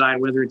market side,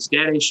 whether it's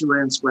debt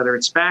issuance, whether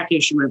it's SPAC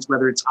issuance,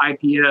 whether it's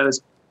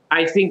IPOs,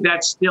 I think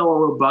that's still a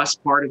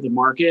robust part of the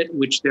market,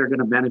 which they're going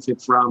to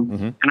benefit from.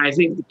 Mm-hmm. And I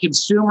think the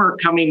consumer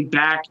coming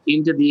back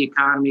into the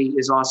economy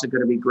is also going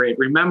to be great.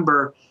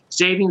 Remember,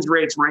 savings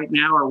rates right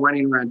now are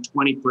running around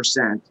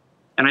 20%.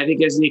 And I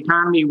think as the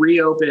economy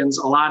reopens,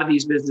 a lot of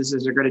these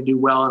businesses are going to do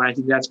well. And I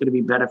think that's going to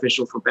be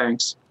beneficial for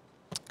banks.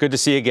 Good to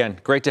see you again.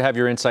 Great to have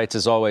your insights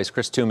as always.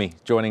 Chris Toomey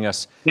joining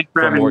us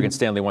from Morgan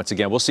Stanley once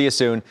again. We'll see you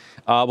soon.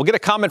 We'll get a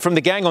comment from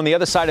the gang on the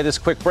other side of this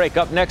quick break.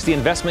 Up next, the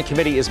investment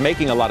committee is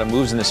making a lot of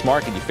moves in this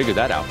market. You figured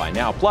that out by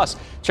now. Plus,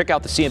 check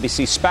out the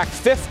CNBC SPAC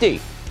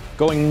 50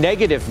 going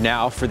negative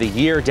now for the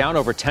year, down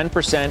over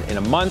 10% in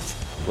a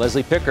month.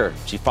 Leslie Picker,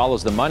 she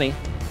follows the money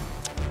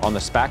on the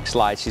SPAC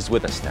slide. She's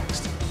with us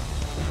next.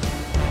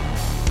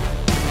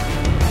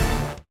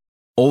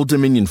 Old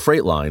Dominion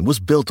Freight Line was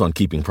built on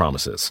keeping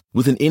promises.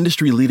 With an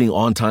industry-leading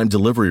on-time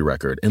delivery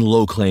record and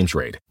low claims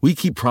rate, we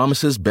keep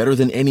promises better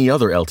than any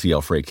other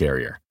LTL freight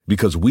carrier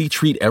because we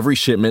treat every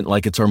shipment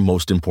like it's our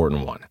most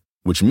important one,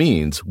 which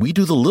means we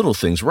do the little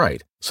things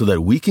right so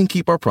that we can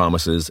keep our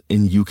promises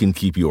and you can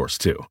keep yours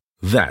too.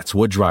 That's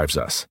what drives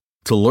us.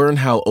 To learn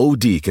how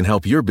OD can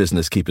help your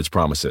business keep its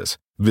promises,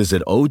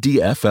 visit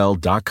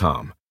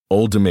odfl.com.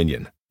 Old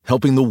Dominion,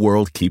 helping the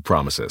world keep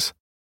promises.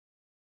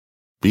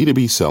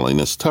 B2B selling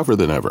is tougher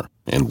than ever,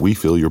 and we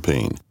feel your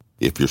pain.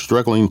 If you're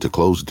struggling to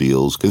close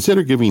deals,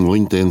 consider giving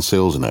LinkedIn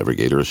Sales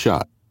Navigator a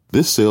shot.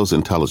 This sales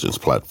intelligence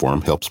platform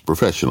helps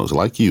professionals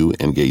like you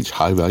engage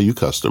high-value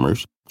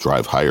customers,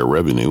 drive higher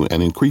revenue,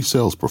 and increase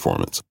sales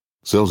performance.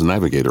 Sales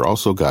Navigator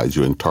also guides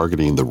you in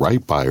targeting the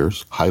right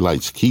buyers,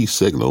 highlights key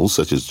signals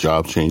such as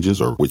job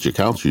changes or which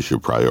accounts you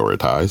should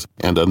prioritize,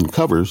 and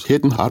uncovers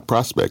hidden hot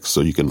prospects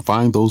so you can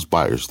find those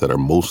buyers that are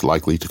most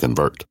likely to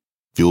convert.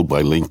 Fueled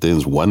by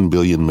LinkedIn's 1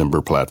 billion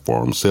member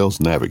platform, Sales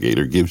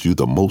Navigator gives you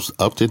the most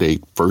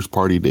up-to-date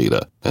first-party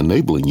data,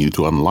 enabling you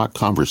to unlock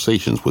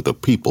conversations with the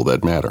people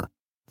that matter.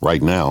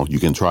 Right now, you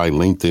can try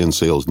LinkedIn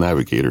Sales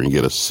Navigator and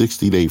get a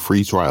 60-day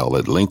free trial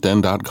at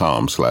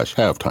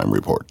linkedin.com/halftime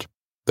report.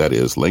 That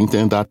is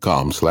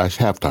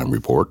linkedin.com/halftime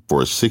report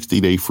for a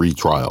 60-day free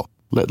trial.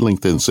 Let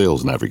LinkedIn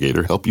Sales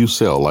Navigator help you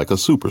sell like a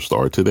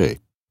superstar today.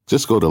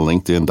 Just go to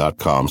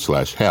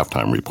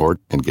linkedin.com/halftime report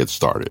and get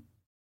started.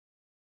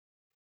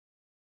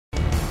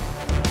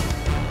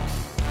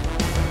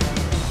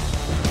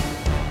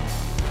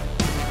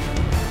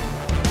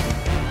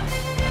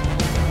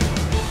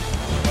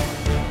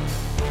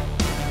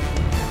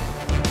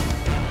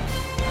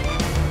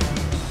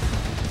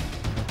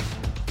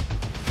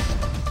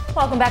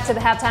 Welcome back to the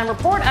Halftime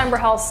Report. I'm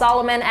Rahel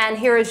Solomon, and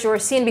here is your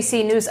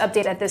CNBC News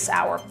update at this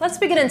hour. Let's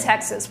begin in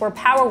Texas, where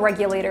power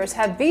regulators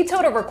have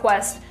vetoed a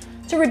request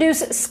to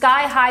reduce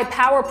sky-high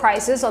power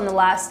prices on the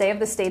last day of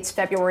the state's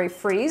February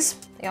freeze.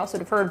 They also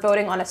deferred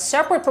voting on a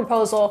separate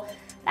proposal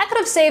that could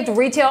have saved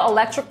retail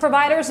electric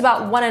providers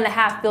about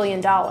 $1.5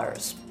 billion.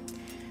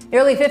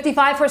 Nearly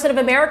 55% of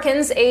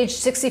Americans aged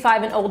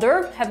 65 and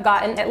older have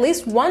gotten at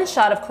least one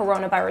shot of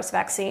coronavirus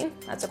vaccine.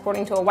 That's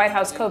according to a White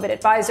House COVID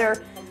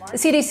advisor. The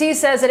CDC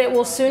says that it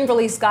will soon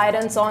release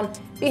guidance on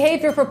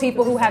behavior for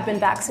people who have been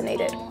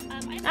vaccinated.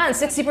 And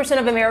 60%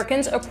 of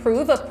Americans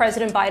approve of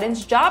President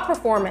Biden's job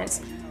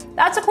performance.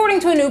 That's according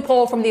to a new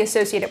poll from the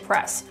Associated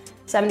Press.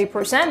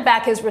 70%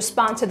 back his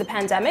response to the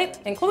pandemic,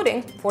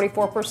 including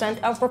 44%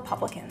 of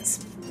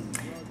Republicans.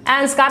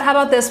 And Scott, how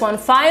about this one?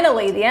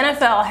 Finally, the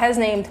NFL has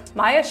named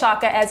Maya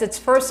Shaka as its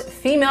first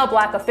female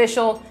black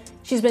official.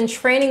 She's been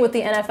training with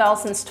the NFL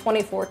since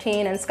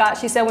 2014. And Scott,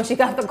 she said when she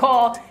got the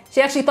call,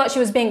 she actually thought she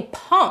was being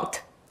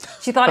punked.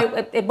 She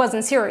thought it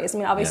wasn't serious. I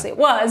mean, obviously it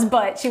was,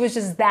 but she was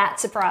just that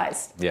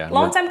surprised. Yeah.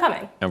 Long time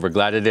coming. And we're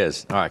glad it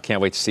is. All right,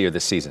 can't wait to see her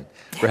this season.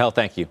 Rahel,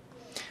 thank you.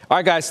 All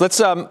right, guys, let's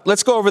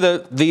go over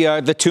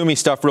the Toomey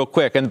stuff real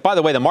quick. And by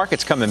the way, the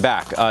market's coming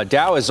back.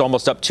 Dow is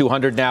almost up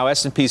 200 now.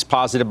 S&P's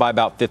positive by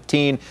about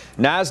 15.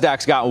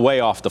 Nasdaq's gotten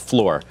way off the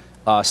floor.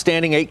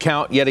 Standing 8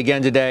 count yet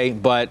again today,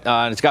 but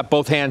it's got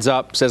both hands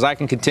up. Says I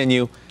can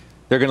continue.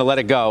 They're going to let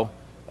it go.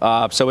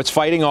 So it's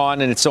fighting on,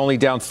 and it's only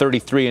down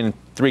 33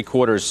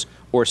 3/4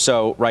 or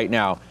so right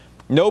now.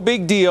 No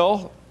big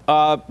deal,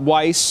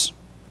 Weiss.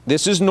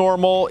 This is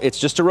normal. It's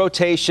just a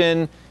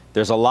rotation.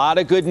 There's a lot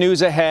of good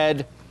news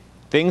ahead.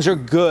 Things are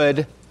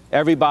good.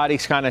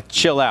 Everybody's kind of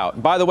chill out.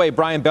 And by the way,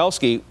 Brian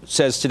Belsky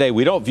says today,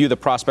 we don't view the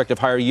prospect of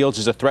higher yields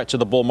as a threat to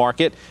the bull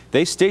market.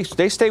 They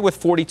stay with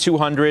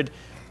 4,200.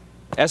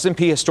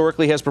 S&P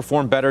historically has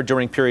performed better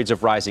during periods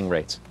of rising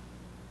rates.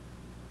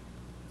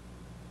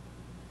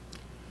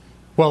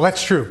 Well,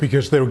 that's true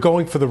because they were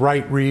going for the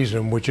right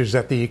reason, which is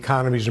that the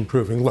economy is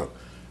improving. Look,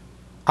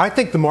 I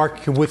think the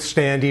market can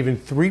withstand even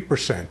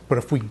 3%, but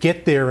if we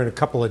get there in a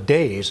couple of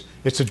days,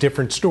 it's a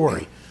different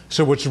story.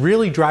 So what's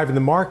really driving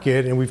the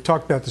market, and we've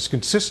talked about this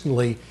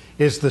consistently,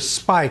 is the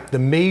spike, the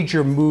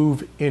major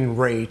move in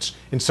rates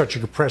in such a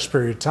compressed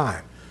period of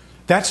time.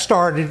 That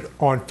started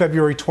on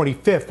February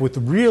 25th with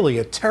really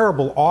a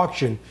terrible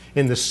auction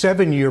in the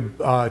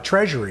 7-year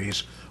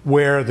treasuries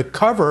where the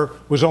cover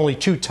was only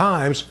 2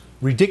 times,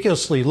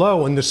 ridiculously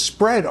low, and the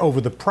spread over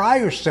the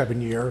prior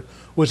 7-year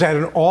was at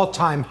an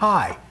all-time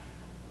high.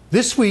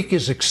 This week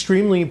is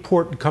extremely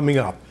important coming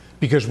up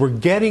because we're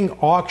getting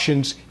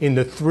auctions in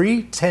the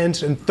 3s,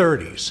 10s, and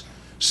 30s.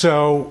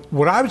 So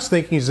what I was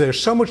thinking is there's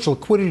so much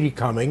liquidity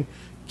coming.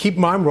 Keep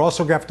in mind, we're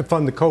also going to have to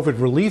fund the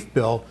COVID relief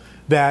bill,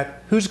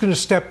 that who's going to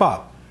step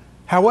up?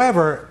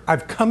 However,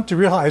 I've come to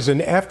realize,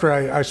 and after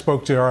I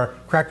spoke to our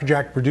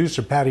Crackerjack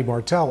producer, Patty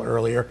Martell,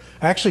 earlier,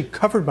 I actually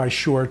covered my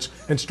shorts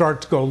and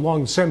started to go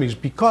long the semis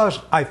because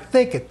I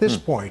think at this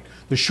point,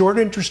 the short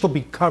interest will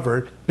be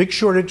covered, big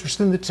short interest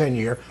in the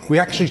 10-year. We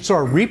actually saw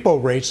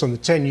repo rates on the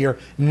 10-year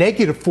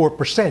negative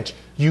 4%.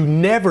 You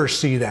never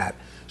see that.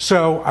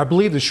 So I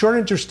believe the short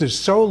interest is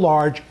so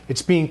large,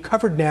 it's being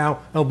covered now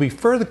and will be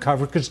further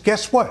covered because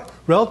guess what?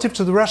 Relative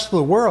to the rest of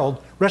the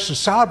world, rest of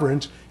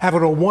sovereigns,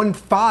 having a 1.5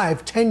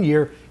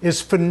 10-year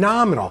is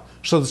phenomenal.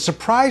 So the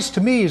surprise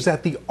to me is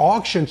that the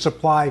auction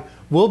supply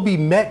will be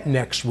met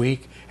next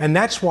week, and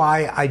that's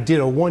why I did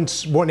a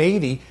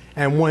 180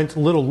 and went a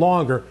little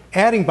longer,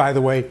 adding, by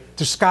the way,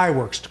 to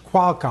Skyworks, to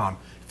Qualcomm.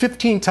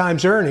 15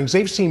 times earnings,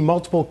 they've seen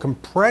multiple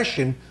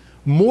compression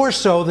more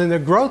so than their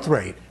growth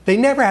rate. They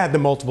never had the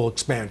multiple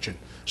expansion.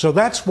 So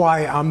that's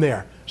why I'm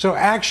there. So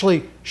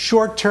actually,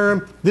 short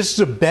term, this is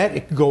a bet.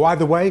 It could go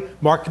either way.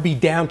 Market could be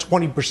down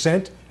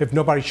 20% if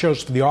nobody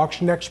shows for the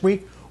auction next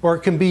week, or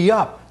it can be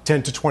up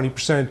 10 to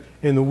 20%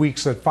 in the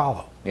weeks that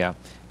follow. Yeah.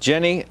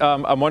 Jenny,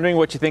 I'm wondering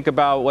what you think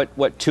about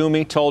what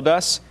Toomey told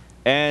us.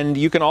 And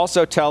you can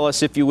also tell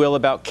us, if you will,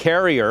 about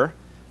Carrier,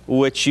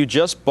 which you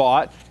just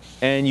bought,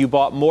 and you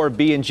bought more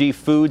B&G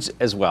Foods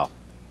as well.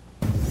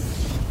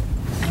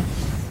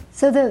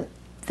 So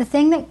the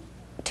thing that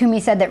Toomey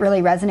said that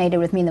really resonated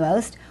with me the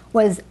most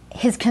was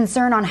his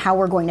concern on how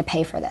we're going to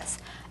pay for this.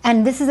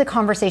 And this is a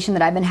conversation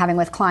that I've been having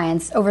with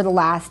clients over the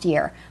last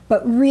year,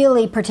 but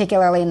really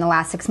particularly in the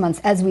last 6 months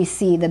as we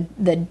see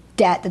the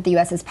debt that the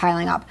U.S. is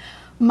piling up.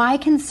 My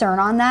concern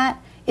on that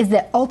is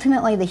that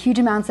ultimately the huge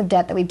amounts of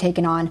debt that we've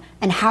taken on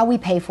and how we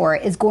pay for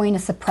it is going to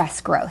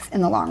suppress growth in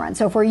the long run.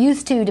 So if we're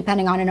used to,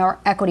 depending on an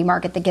equity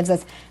market that gives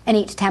us an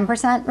 8 to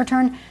 10%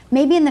 return,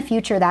 maybe in the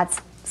future that's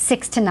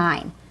 6 to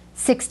 9.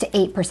 6 to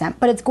 8%,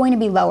 but it's going to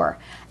be lower.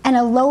 And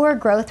a lower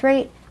growth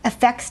rate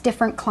affects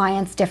different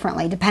clients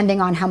differently,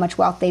 depending on how much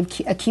wealth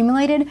they've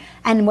accumulated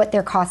and what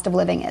their cost of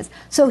living is.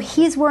 So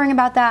he's worrying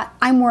about that.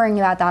 I'm worrying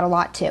about that a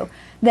lot too.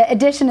 the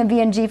addition of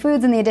B&G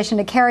Foods and the addition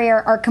to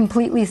Carrier are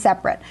completely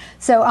separate.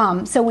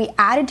 So we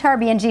added to our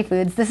B&G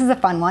Foods. This is a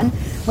fun one,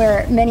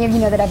 where many of you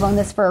know that I've owned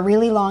this for a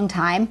really long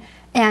time.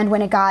 And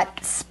when it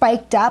got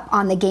spiked up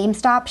on the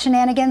GameStop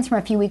shenanigans from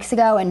a few weeks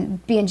ago,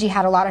 and B&G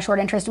had a lot of short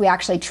interest, we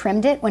actually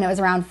trimmed it when it was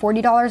around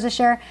 $40 a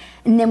share.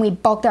 And then we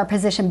bulked our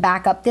position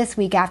back up this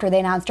week after they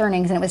announced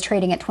earnings, and it was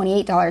trading at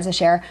 $28 a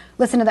share.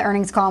 Listen to the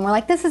earnings call, and we're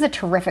like, this is a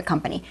terrific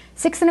company.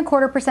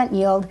 6.25%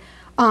 yield.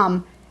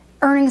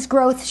 Revenue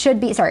growth should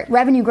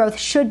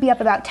be up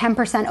about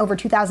 10% over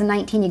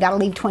 2019. You got to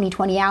leave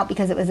 2020 out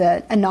because it was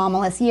an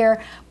anomalous year,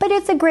 but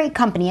it's a great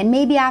company. And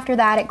maybe after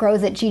that, it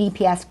grows at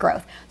GDPS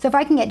growth. So if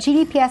I can get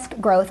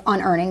GDPS growth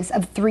on earnings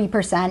of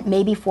 3%,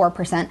 maybe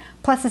 4%,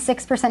 plus a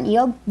 6%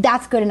 yield,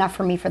 that's good enough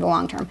for me for the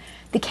long term.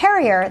 The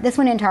Carrier, this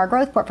went into our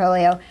growth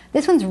portfolio.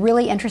 This one's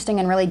really interesting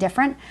and really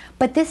different,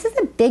 but this is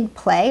a big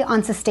play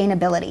on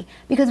sustainability,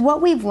 because what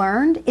we've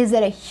learned is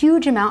that a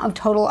huge amount of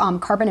total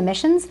carbon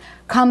emissions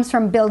comes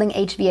from building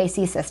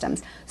HVAC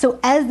systems. So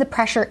as the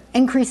pressure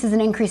increases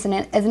and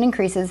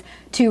increases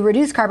to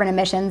reduce carbon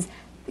emissions,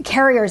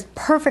 Carrier is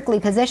perfectly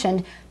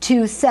positioned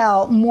to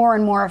sell more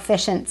and more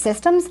efficient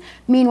systems.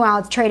 Meanwhile,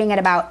 it's trading at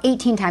about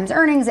 18 times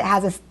earnings. It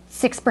has a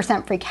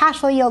 6% free cash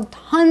flow yield,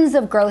 tons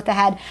of growth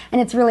ahead,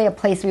 and it's really a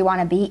place we want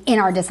to be in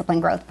our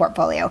disciplined growth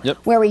portfolio,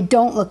 where we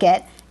don't look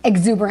at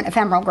exuberant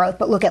ephemeral growth,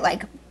 but look at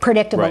like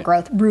predictable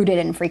growth rooted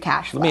in free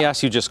cash flow. Let me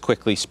ask you just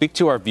quickly, speak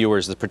to our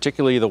viewers,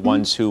 particularly the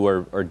ones who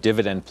are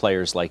dividend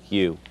players like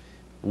you.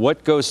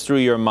 What goes through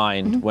your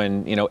mind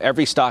when,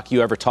 every stock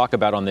you ever talk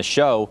about on this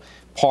show,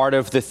 part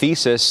of the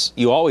thesis,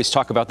 you always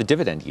talk about the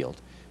dividend yield.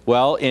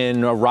 Well,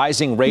 in a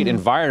rising rate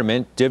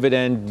environment,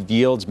 dividend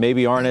yields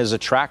maybe aren't as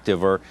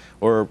attractive or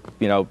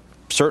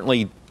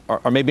certainly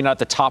are maybe not at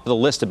the top of the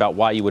list about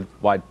why you would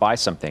buy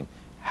something.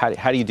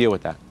 How do you deal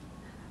with that?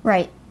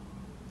 Right.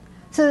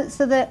 So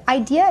the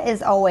idea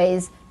is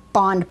always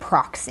bond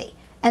proxy.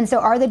 And so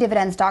are the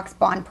dividend stocks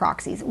bond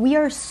proxies? We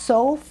are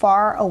so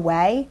far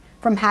away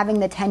from having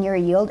the 10-year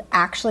yield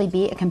actually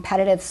be a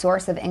competitive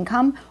source of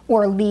income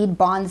or lead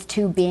bonds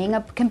to being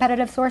a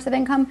competitive source of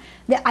income,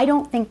 that I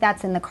don't think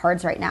that's in the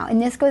cards right now. And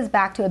this goes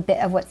back to a bit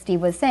of what Steve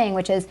was saying,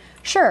 which is,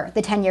 sure,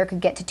 the 10-year could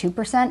get to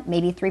 2%,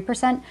 maybe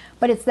 3%,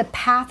 but it's the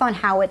path on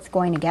how it's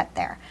going to get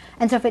there.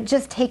 And so if it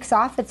just takes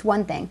off, it's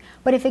one thing.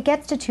 But if it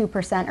gets to 2%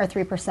 or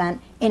 3%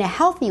 in a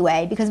healthy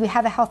way, because we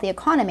have a healthy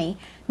economy,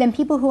 then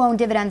people who own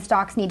dividend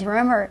stocks need to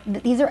remember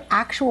that these are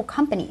actual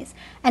companies.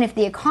 And if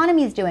the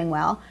economy is doing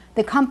well,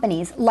 the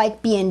companies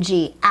like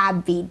B&G,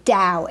 AbbVie,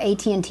 Dow,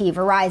 AT&T,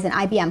 Verizon,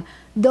 IBM,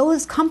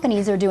 those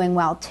companies are doing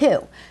well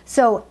too.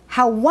 So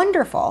how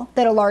wonderful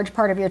that a large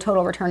part of your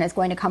total return is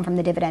going to come from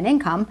the dividend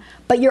income,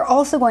 but you're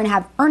also going to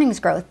have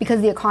earnings growth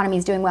because the economy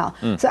is doing well.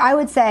 So I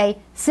would say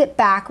sit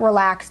back,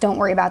 relax, don't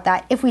worry about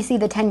that. If we see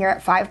the 10-year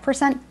at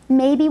 5%,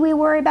 maybe we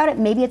worry about it.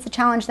 Maybe it's a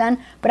challenge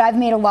then. But I've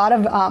made a lot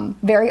of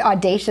very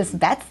audacious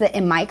bets that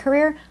in my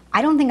career,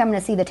 I don't think I'm going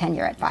to see the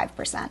 10-year at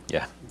 5%.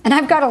 Yeah. And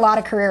I've got a lot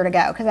of career to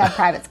go because I have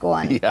private school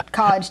and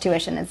college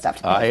tuition and stuff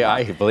to pay.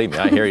 I believe me,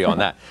 I hear you on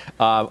that.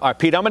 All right,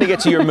 Pete, I'm going to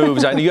get to your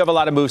moves. I know you have a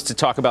lot of moves to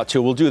talk about,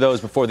 too. We'll do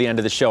those before the end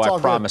of the show, I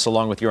promise,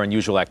 along with your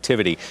unusual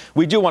activity.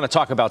 We do want to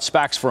talk about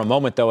SPACs for a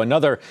moment, though.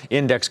 Another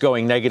index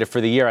going negative for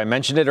the year. I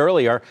mentioned it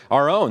earlier,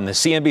 our own, the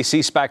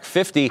CNBC SPAC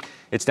 50.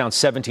 It's down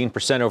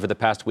 17% over the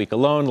past week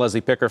alone. Leslie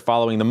Picker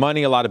following the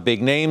money. A lot of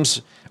big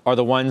names are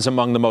the ones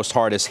among the most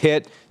hardest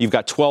hit. You've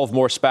got 12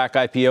 more SPAC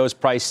IPOs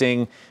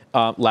pricing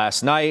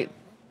last night.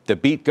 The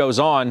beat goes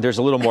on. There's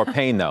a little more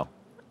pain, though.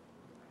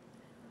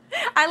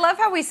 I love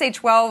how we say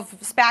 12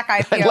 SPAC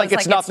IPOs like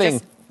it's nothing.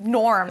 It's just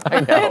norm. I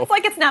know. It's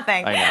like it's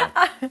nothing. I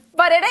know.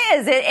 But it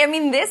is.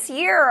 This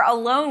year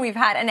alone, we've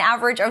had an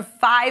average of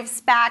 5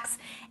 SPACs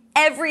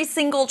every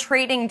single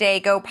trading day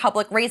go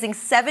public, raising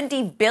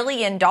 $70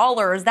 billion.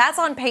 That's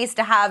on pace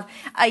to have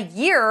a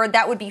year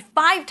that would be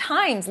 5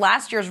 times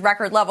last year's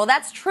record level.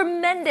 That's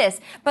tremendous.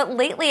 But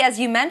lately, as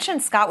you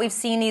mentioned, Scott, we've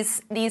seen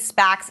these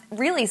SPACs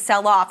really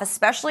sell off,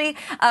 especially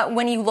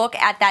when you look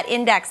at that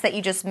index that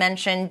you just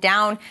mentioned,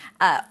 down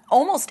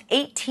almost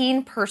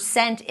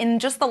 18% in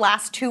just the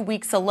last 2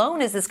 weeks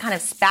alone, as this kind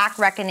of SPAC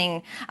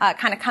reckoning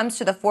kind of comes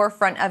to the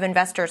forefront of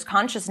investors'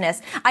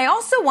 consciousness. I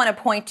also want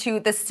to point to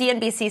the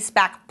CNBC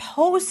SPAC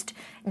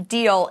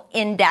post-deal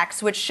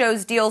index, which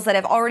shows deals that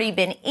have already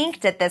been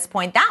inked at this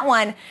point. That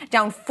one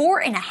down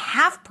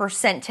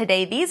 4.5%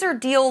 today. These are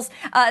deals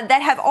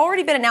that have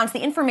already been announced.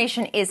 The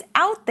information is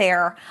out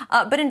there,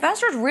 but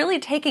investors really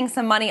taking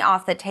some money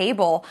off the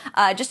table,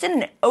 just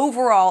in an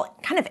overall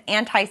kind of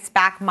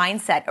anti-SPAC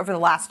mindset over the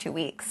last 2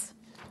 weeks.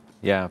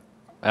 Yeah,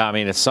 I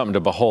mean, it's something to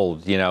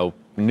behold.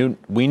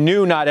 We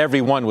knew not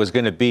everyone was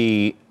going to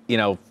be,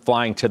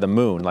 flying to the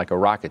moon like a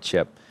rocket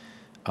ship.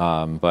 But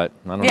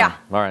I don't know.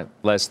 All right,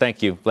 Les,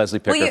 thank you. Leslie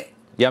Picker.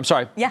 I'm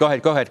sorry. Yeah. Go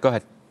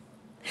ahead.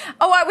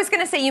 Oh, I was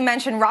going to say, you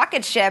mentioned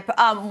rocket ship.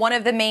 One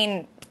of the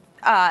main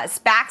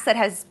SPACs that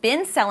has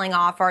been selling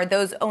off are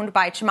those owned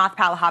by Chamath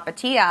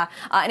Palihapitiya,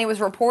 and it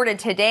was reported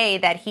today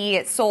that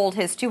he sold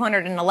his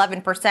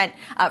 211%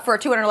 for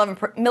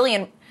 $211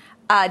 million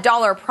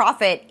dollar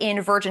profit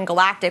in Virgin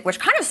Galactic, which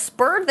kind of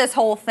spurred this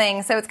whole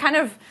thing. So it's kind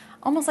of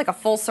almost like a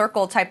full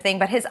circle type thing.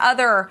 But his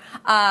other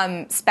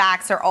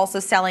SPACs are also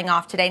selling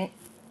off today,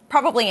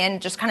 probably in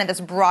just kind of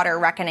this broader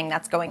reckoning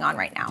that's going on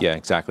right now. Yeah,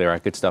 exactly. All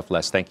right, good stuff,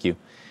 Les. Thank you.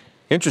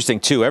 Interesting,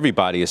 too,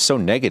 everybody is so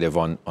negative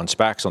on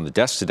SPACs on the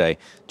desk today.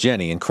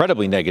 Jenny,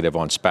 incredibly negative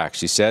on SPACs.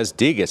 She says,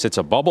 Degas, it's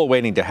a bubble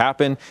waiting to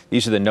happen.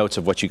 These are the notes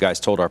of what you guys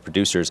told our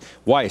producers.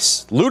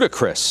 Weiss,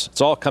 ludicrous. It's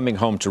all coming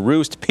home to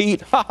roost.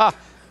 Pete, haha.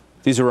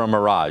 These are a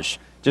mirage.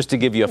 Just to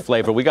give you a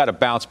flavor, we got to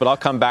bounce, but I'll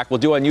come back. We'll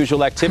do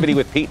unusual activity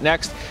with Pete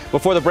next.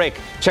 Before the break,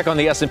 check on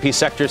the S&P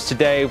sectors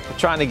today. We're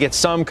trying to get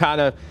some kind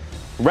of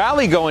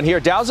rally going here.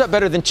 Dow's up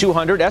better than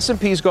 200.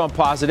 S&P's going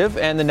positive,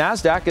 and the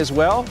NASDAQ as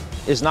well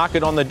is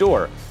knocking on the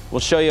door. We'll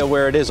show you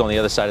where it is on the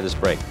other side of this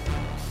break.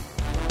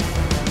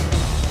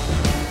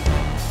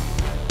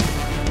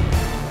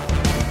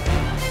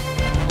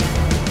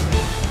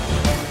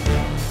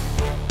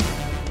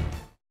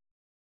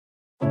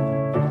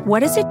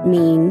 What does it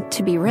mean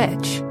to be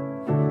rich?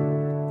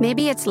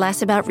 Maybe it's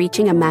less about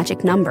reaching a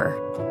magic number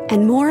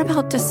and more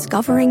about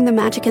discovering the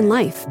magic in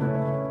life.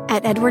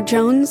 At Edward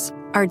Jones,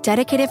 our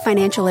dedicated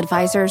financial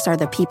advisors are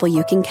the people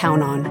you can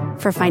count on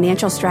for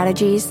financial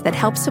strategies that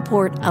help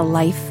support a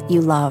life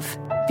you love.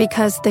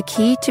 Because the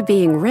key to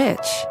being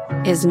rich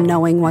is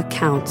knowing what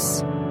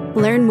counts.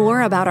 Learn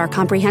more about our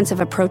comprehensive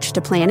approach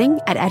to planning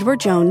at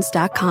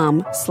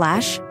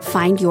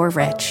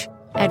edwardjones.com/findyourrich.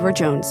 Edward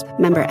Jones,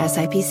 member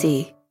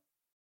SIPC.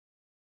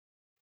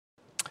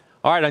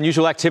 All right,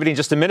 unusual activity in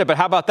just a minute, but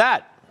how about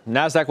that?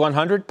 NASDAQ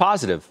 100,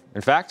 positive.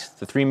 In fact,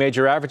 the three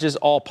major averages,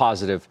 all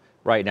positive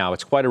right now.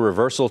 It's quite a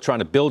reversal, trying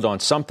to build on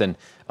something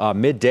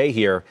midday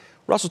here.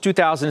 Russell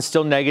 2000 is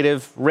still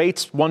negative.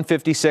 Rates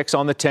 156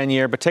 on the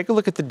 10-year. But take a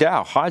look at the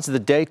Dow. Highs of the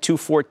day,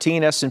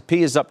 214.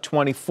 S&P is up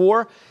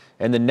 24.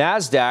 And the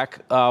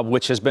NASDAQ,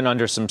 which has been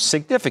under some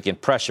significant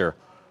pressure,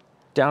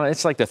 down.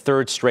 It's like the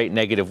third straight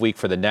negative week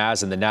for the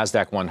NAS and the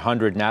NASDAQ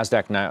 100.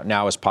 NASDAQ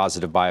now is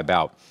positive by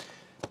about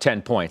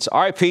 10 points. All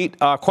right, Pete,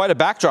 quite a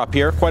backdrop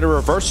here, quite a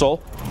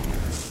reversal.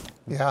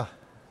 Yeah.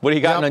 What do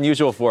you got in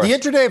unusual for us? The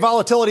intraday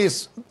volatility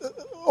is...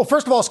 Well,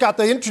 first of all, Scott,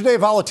 the intraday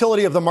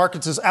volatility of the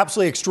markets is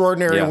absolutely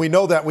extraordinary, and we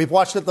know that. We've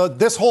watched it.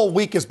 This whole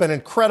week has been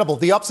incredible.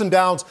 The ups and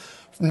downs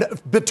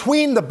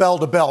between the bell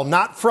to bell,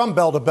 not from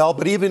bell to bell,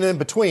 but even in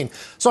between.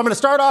 So I'm going to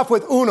start off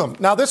with Unum.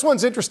 Now, this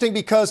one's interesting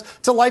because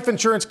it's a life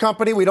insurance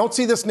company. We don't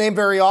see this name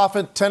very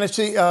often,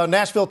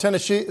 Nashville,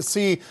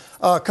 Tennessee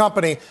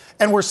company.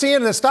 And we're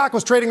seeing the stock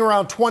was trading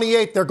around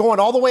 28. They're going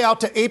all the way out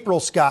to April,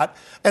 Scott,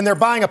 and they're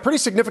buying a pretty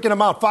significant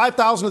amount,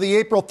 5,000 of the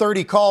April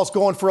 30 calls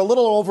going for a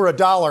little over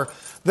 $1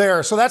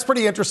 there. So that's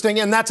pretty interesting,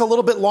 and that's a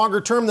little bit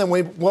longer term than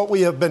what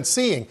we have been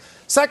seeing.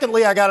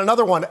 Secondly, I got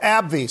another one,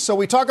 AbbVie. So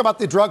we talk about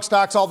the drug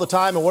stocks all the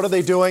time and what are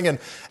they doing, and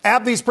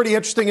AbbVie's pretty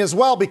interesting as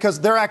well because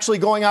they're actually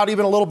going out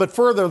even a little bit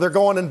further. They're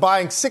going and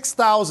buying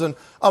 6,000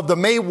 of the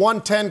May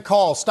 110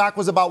 calls. Stock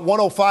was about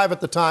 105 at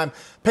the time,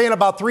 paying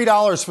about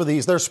 $3 for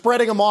these. They're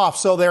spreading them off,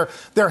 so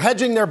they're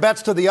hedging their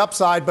bets to the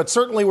upside, but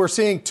certainly we're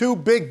seeing two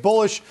big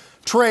bullish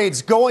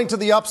trades going to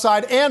the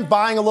upside and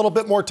buying a little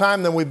bit more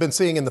time than we've been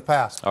seeing in the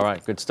past. All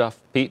right, good stuff.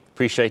 Pete,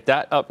 appreciate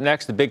that. Up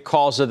next, the big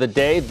calls of the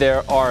day.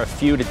 There are a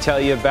few to tell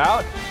you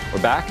about.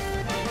 We're back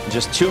in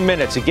just 2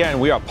 minutes. Again,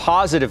 we are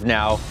positive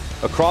now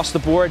across the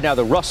board. Now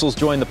the Russells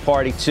join the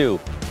party, too,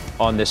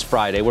 on this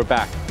Friday. We're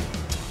back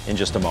in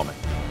just a moment.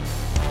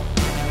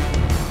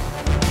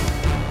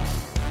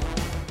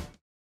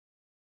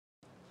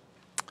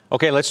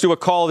 Okay, let's do a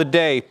call of the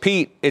day.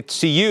 Pete, it's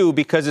to you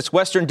because it's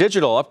Western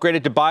Digital,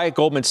 upgraded to buy at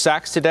Goldman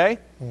Sachs today.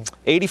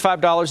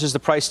 $85 is the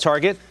price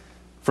target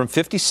from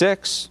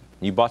 $56.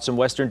 You bought some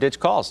Western Dig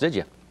calls, did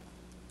you?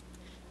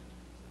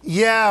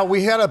 Yeah,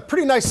 we had a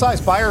pretty nice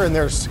sized buyer in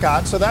there,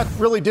 Scott, so that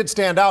really did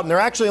stand out. And they're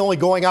actually only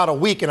going out a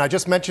week, and I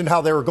just mentioned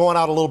how they were going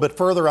out a little bit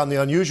further on the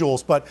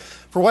unusuals. But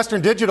for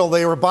Western Digital,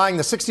 they were buying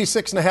the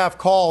 66.5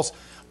 calls.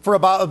 For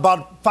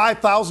about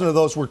 5,000 of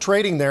those were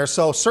trading there.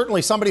 So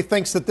certainly somebody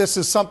thinks that this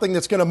is something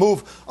that's going to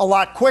move a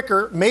lot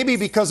quicker, maybe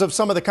because of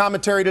some of the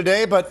commentary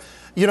today. But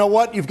you know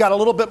what? You've got a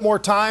little bit more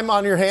time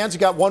on your hands. You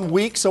got 1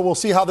 week, so we'll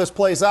see how this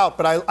plays out.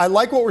 But I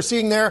like what we're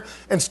seeing there.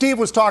 And Steve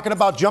was talking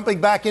about jumping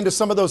back into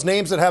some of those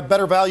names that have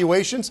better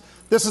valuations.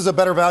 This is a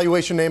better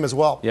valuation name as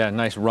well. Yeah,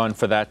 nice run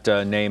for that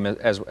name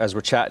as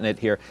we're chatting it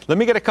here. Let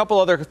me get a couple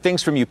other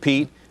things from you,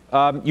 Pete.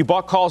 You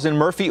bought calls in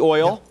Murphy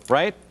Oil,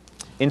 right?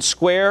 In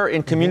Square,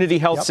 in Community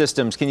Health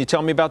Systems. Can you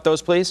tell me about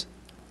those, please?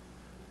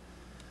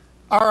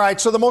 All right.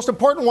 So the most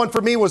important one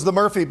for me was the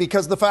Murphy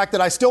because the fact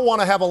that I still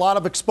want to have a lot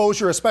of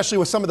exposure, especially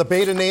with some of the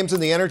beta names in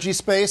the energy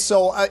space.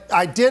 So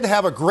I did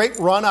have a great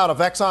run out of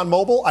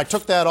ExxonMobil. I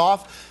took that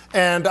off.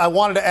 And I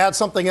wanted to add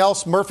something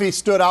else. Murphy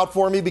stood out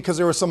for me because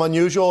there was some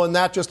unusual in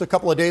that just a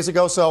couple of days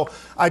ago. So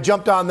I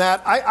jumped on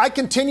that. I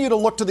continue to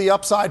look to the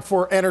upside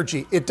for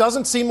energy. It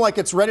doesn't seem like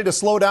it's ready to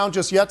slow down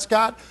just yet,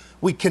 Scott.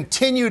 We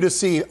continue to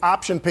see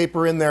option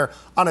paper in there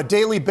on a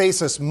daily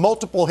basis,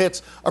 multiple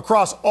hits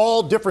across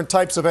all different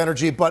types of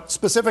energy, but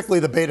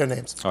specifically the beta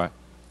names. All right.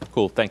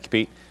 Cool. Thank you,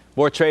 Pete.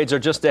 More trades are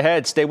just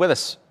ahead. Stay with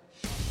us.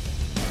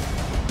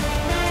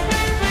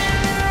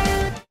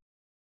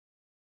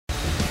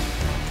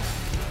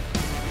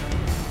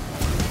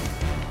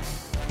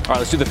 All right,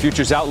 let's do the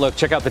futures outlook.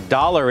 Check out the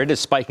dollar. It is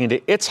spiking to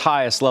its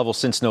highest level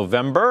since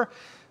November.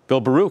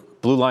 Bill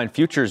Baruch, Blue Line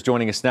Futures,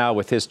 joining us now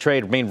with his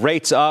trade. I mean,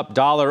 rates up,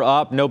 dollar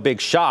up, no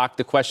big shock.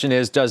 The question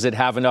is, does it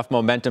have enough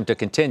momentum to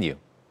continue?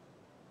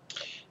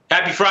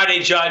 Happy Friday,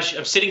 Judge.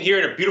 I'm sitting here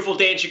in a beautiful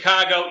day in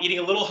Chicago, eating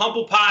a little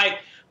humble pie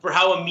for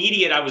how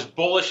immediate I was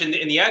bullish in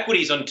the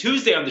equities on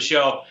Tuesday on the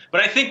show, but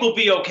I think we'll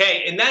be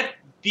okay. And that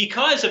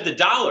because of the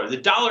dollar. The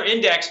dollar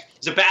index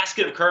is a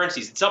basket of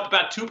currencies. It's up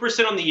about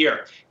 2% on the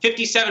year,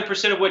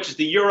 57% of which is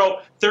the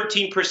euro,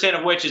 13%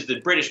 of which is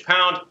the British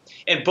pound.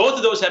 And both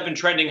of those have been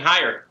trending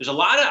higher. There's a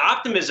lot of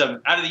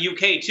optimism out of the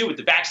UK, too, with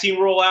the vaccine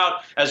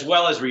rollout as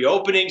well as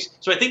reopenings.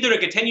 So I think they're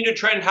going to continue to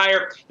trend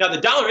higher. Now, the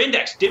dollar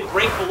index did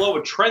break below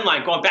a trend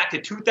line going back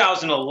to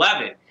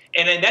 2011.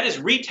 And then that is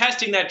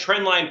retesting that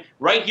trend line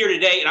right here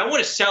today. And I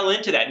want to sell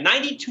into that.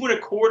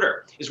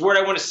 92.25 is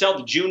where I want to sell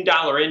the June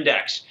dollar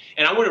index.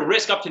 And I want to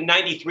risk up to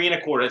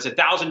 93.25. That's a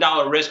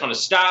 $1,000 risk on a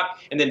stop.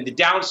 And then the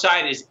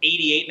downside is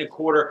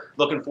 88.25,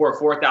 looking for a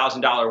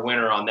 $4,000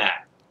 winner on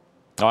that.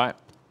 All right.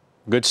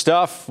 Good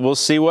stuff. We'll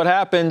see what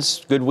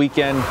happens. Good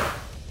weekend.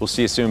 We'll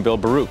see you soon, Bill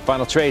Baruch.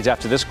 Final trades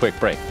after this quick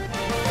break.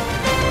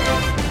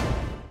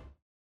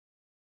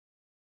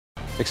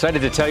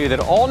 Excited to tell you that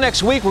all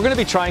next week we're going to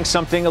be trying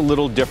something a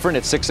little different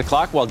at 6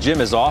 o'clock while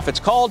Jim is off. It's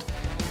called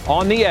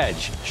On the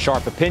Edge.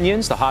 Sharp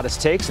opinions, the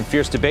hottest takes, and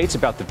fierce debates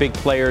about the big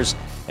players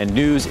and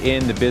news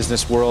in the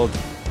business world.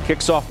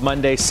 Kicks off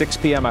Monday, 6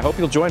 p.m. I hope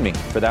you'll join me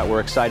for that. We're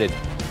excited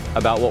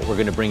about what we're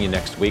going to bring you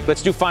next week.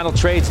 Let's do final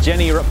trades.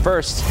 Jenny, you're up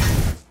first.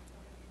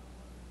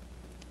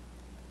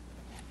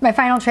 My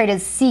final trade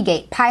is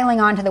Seagate, piling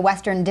on to the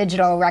Western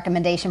Digital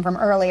recommendation from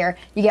earlier.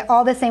 You get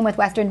all the same with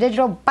Western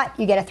Digital, but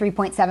you get a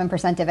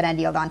 3.7% dividend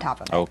yield on top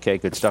of it. Okay,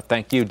 good stuff.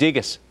 Thank you.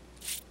 Degas.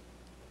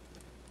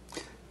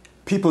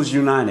 People's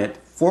United,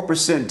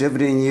 4%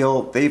 dividend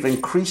yield. They've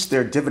increased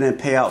their dividend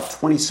payout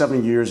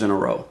 27 years in a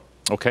row.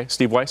 Okay,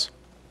 Steve Weiss.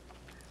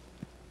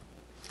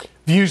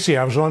 Vuzia,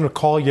 I was on a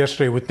call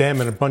yesterday with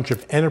them and a bunch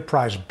of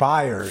enterprise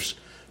buyers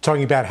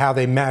talking about how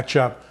they match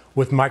up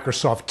with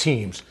Microsoft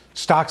Teams.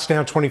 Stock's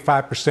down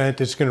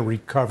 25%. It's going to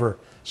recover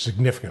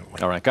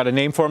significantly. All right. Got a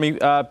name for me,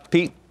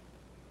 Pete?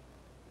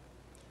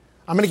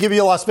 I'm going to give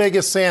you Las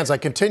Vegas Sands. I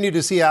continue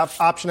to see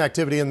option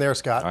activity in there,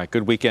 Scott. All right.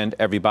 Good weekend,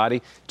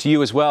 everybody. To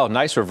you as well.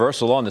 Nice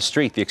reversal on the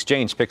street. The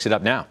exchange picks it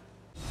up now.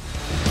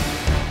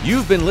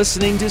 You've been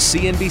listening to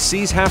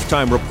CNBC's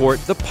Halftime Report,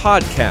 the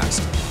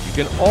podcast.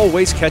 You can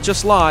always catch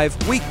us live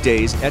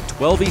weekdays at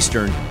 12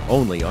 Eastern,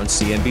 only on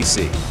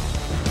CNBC.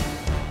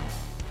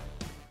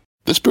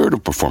 The spirit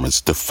of performance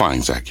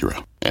defines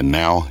Acura, and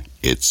now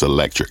it's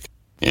electric.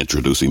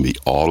 Introducing the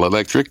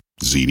all-electric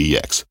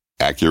ZDX,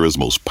 Acura's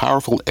most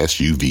powerful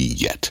SUV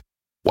yet.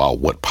 While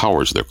what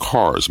powers their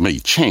cars may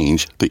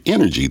change, the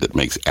energy that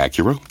makes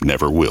Acura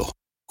never will.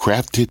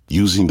 Crafted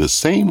using the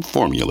same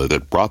formula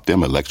that brought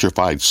them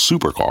electrified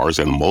supercars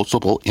and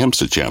multiple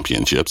IMSA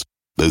championships,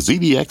 the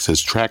ZDX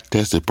has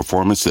track-tested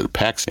performance that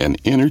packs an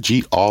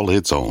energy all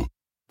its own.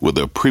 With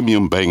a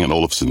premium Bang &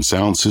 Olufsen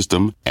sound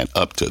system and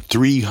up to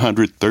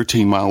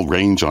 313-mile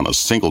range on a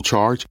single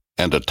charge,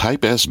 and a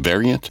Type S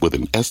variant with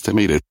an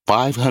estimated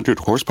 500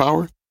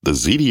 horsepower, the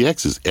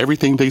ZDX is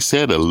everything they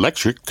said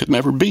electric could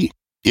never be.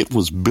 It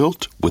was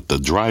built with the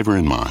driver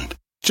in mind,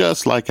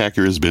 just like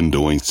Acura's been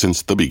doing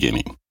since the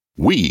beginning.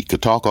 We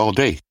could talk all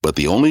day, but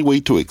the only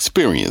way to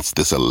experience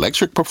this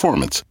electric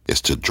performance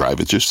is to drive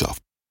it yourself.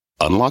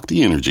 Unlock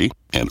the energy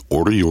and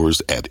order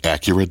yours at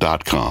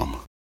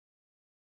Acura.com.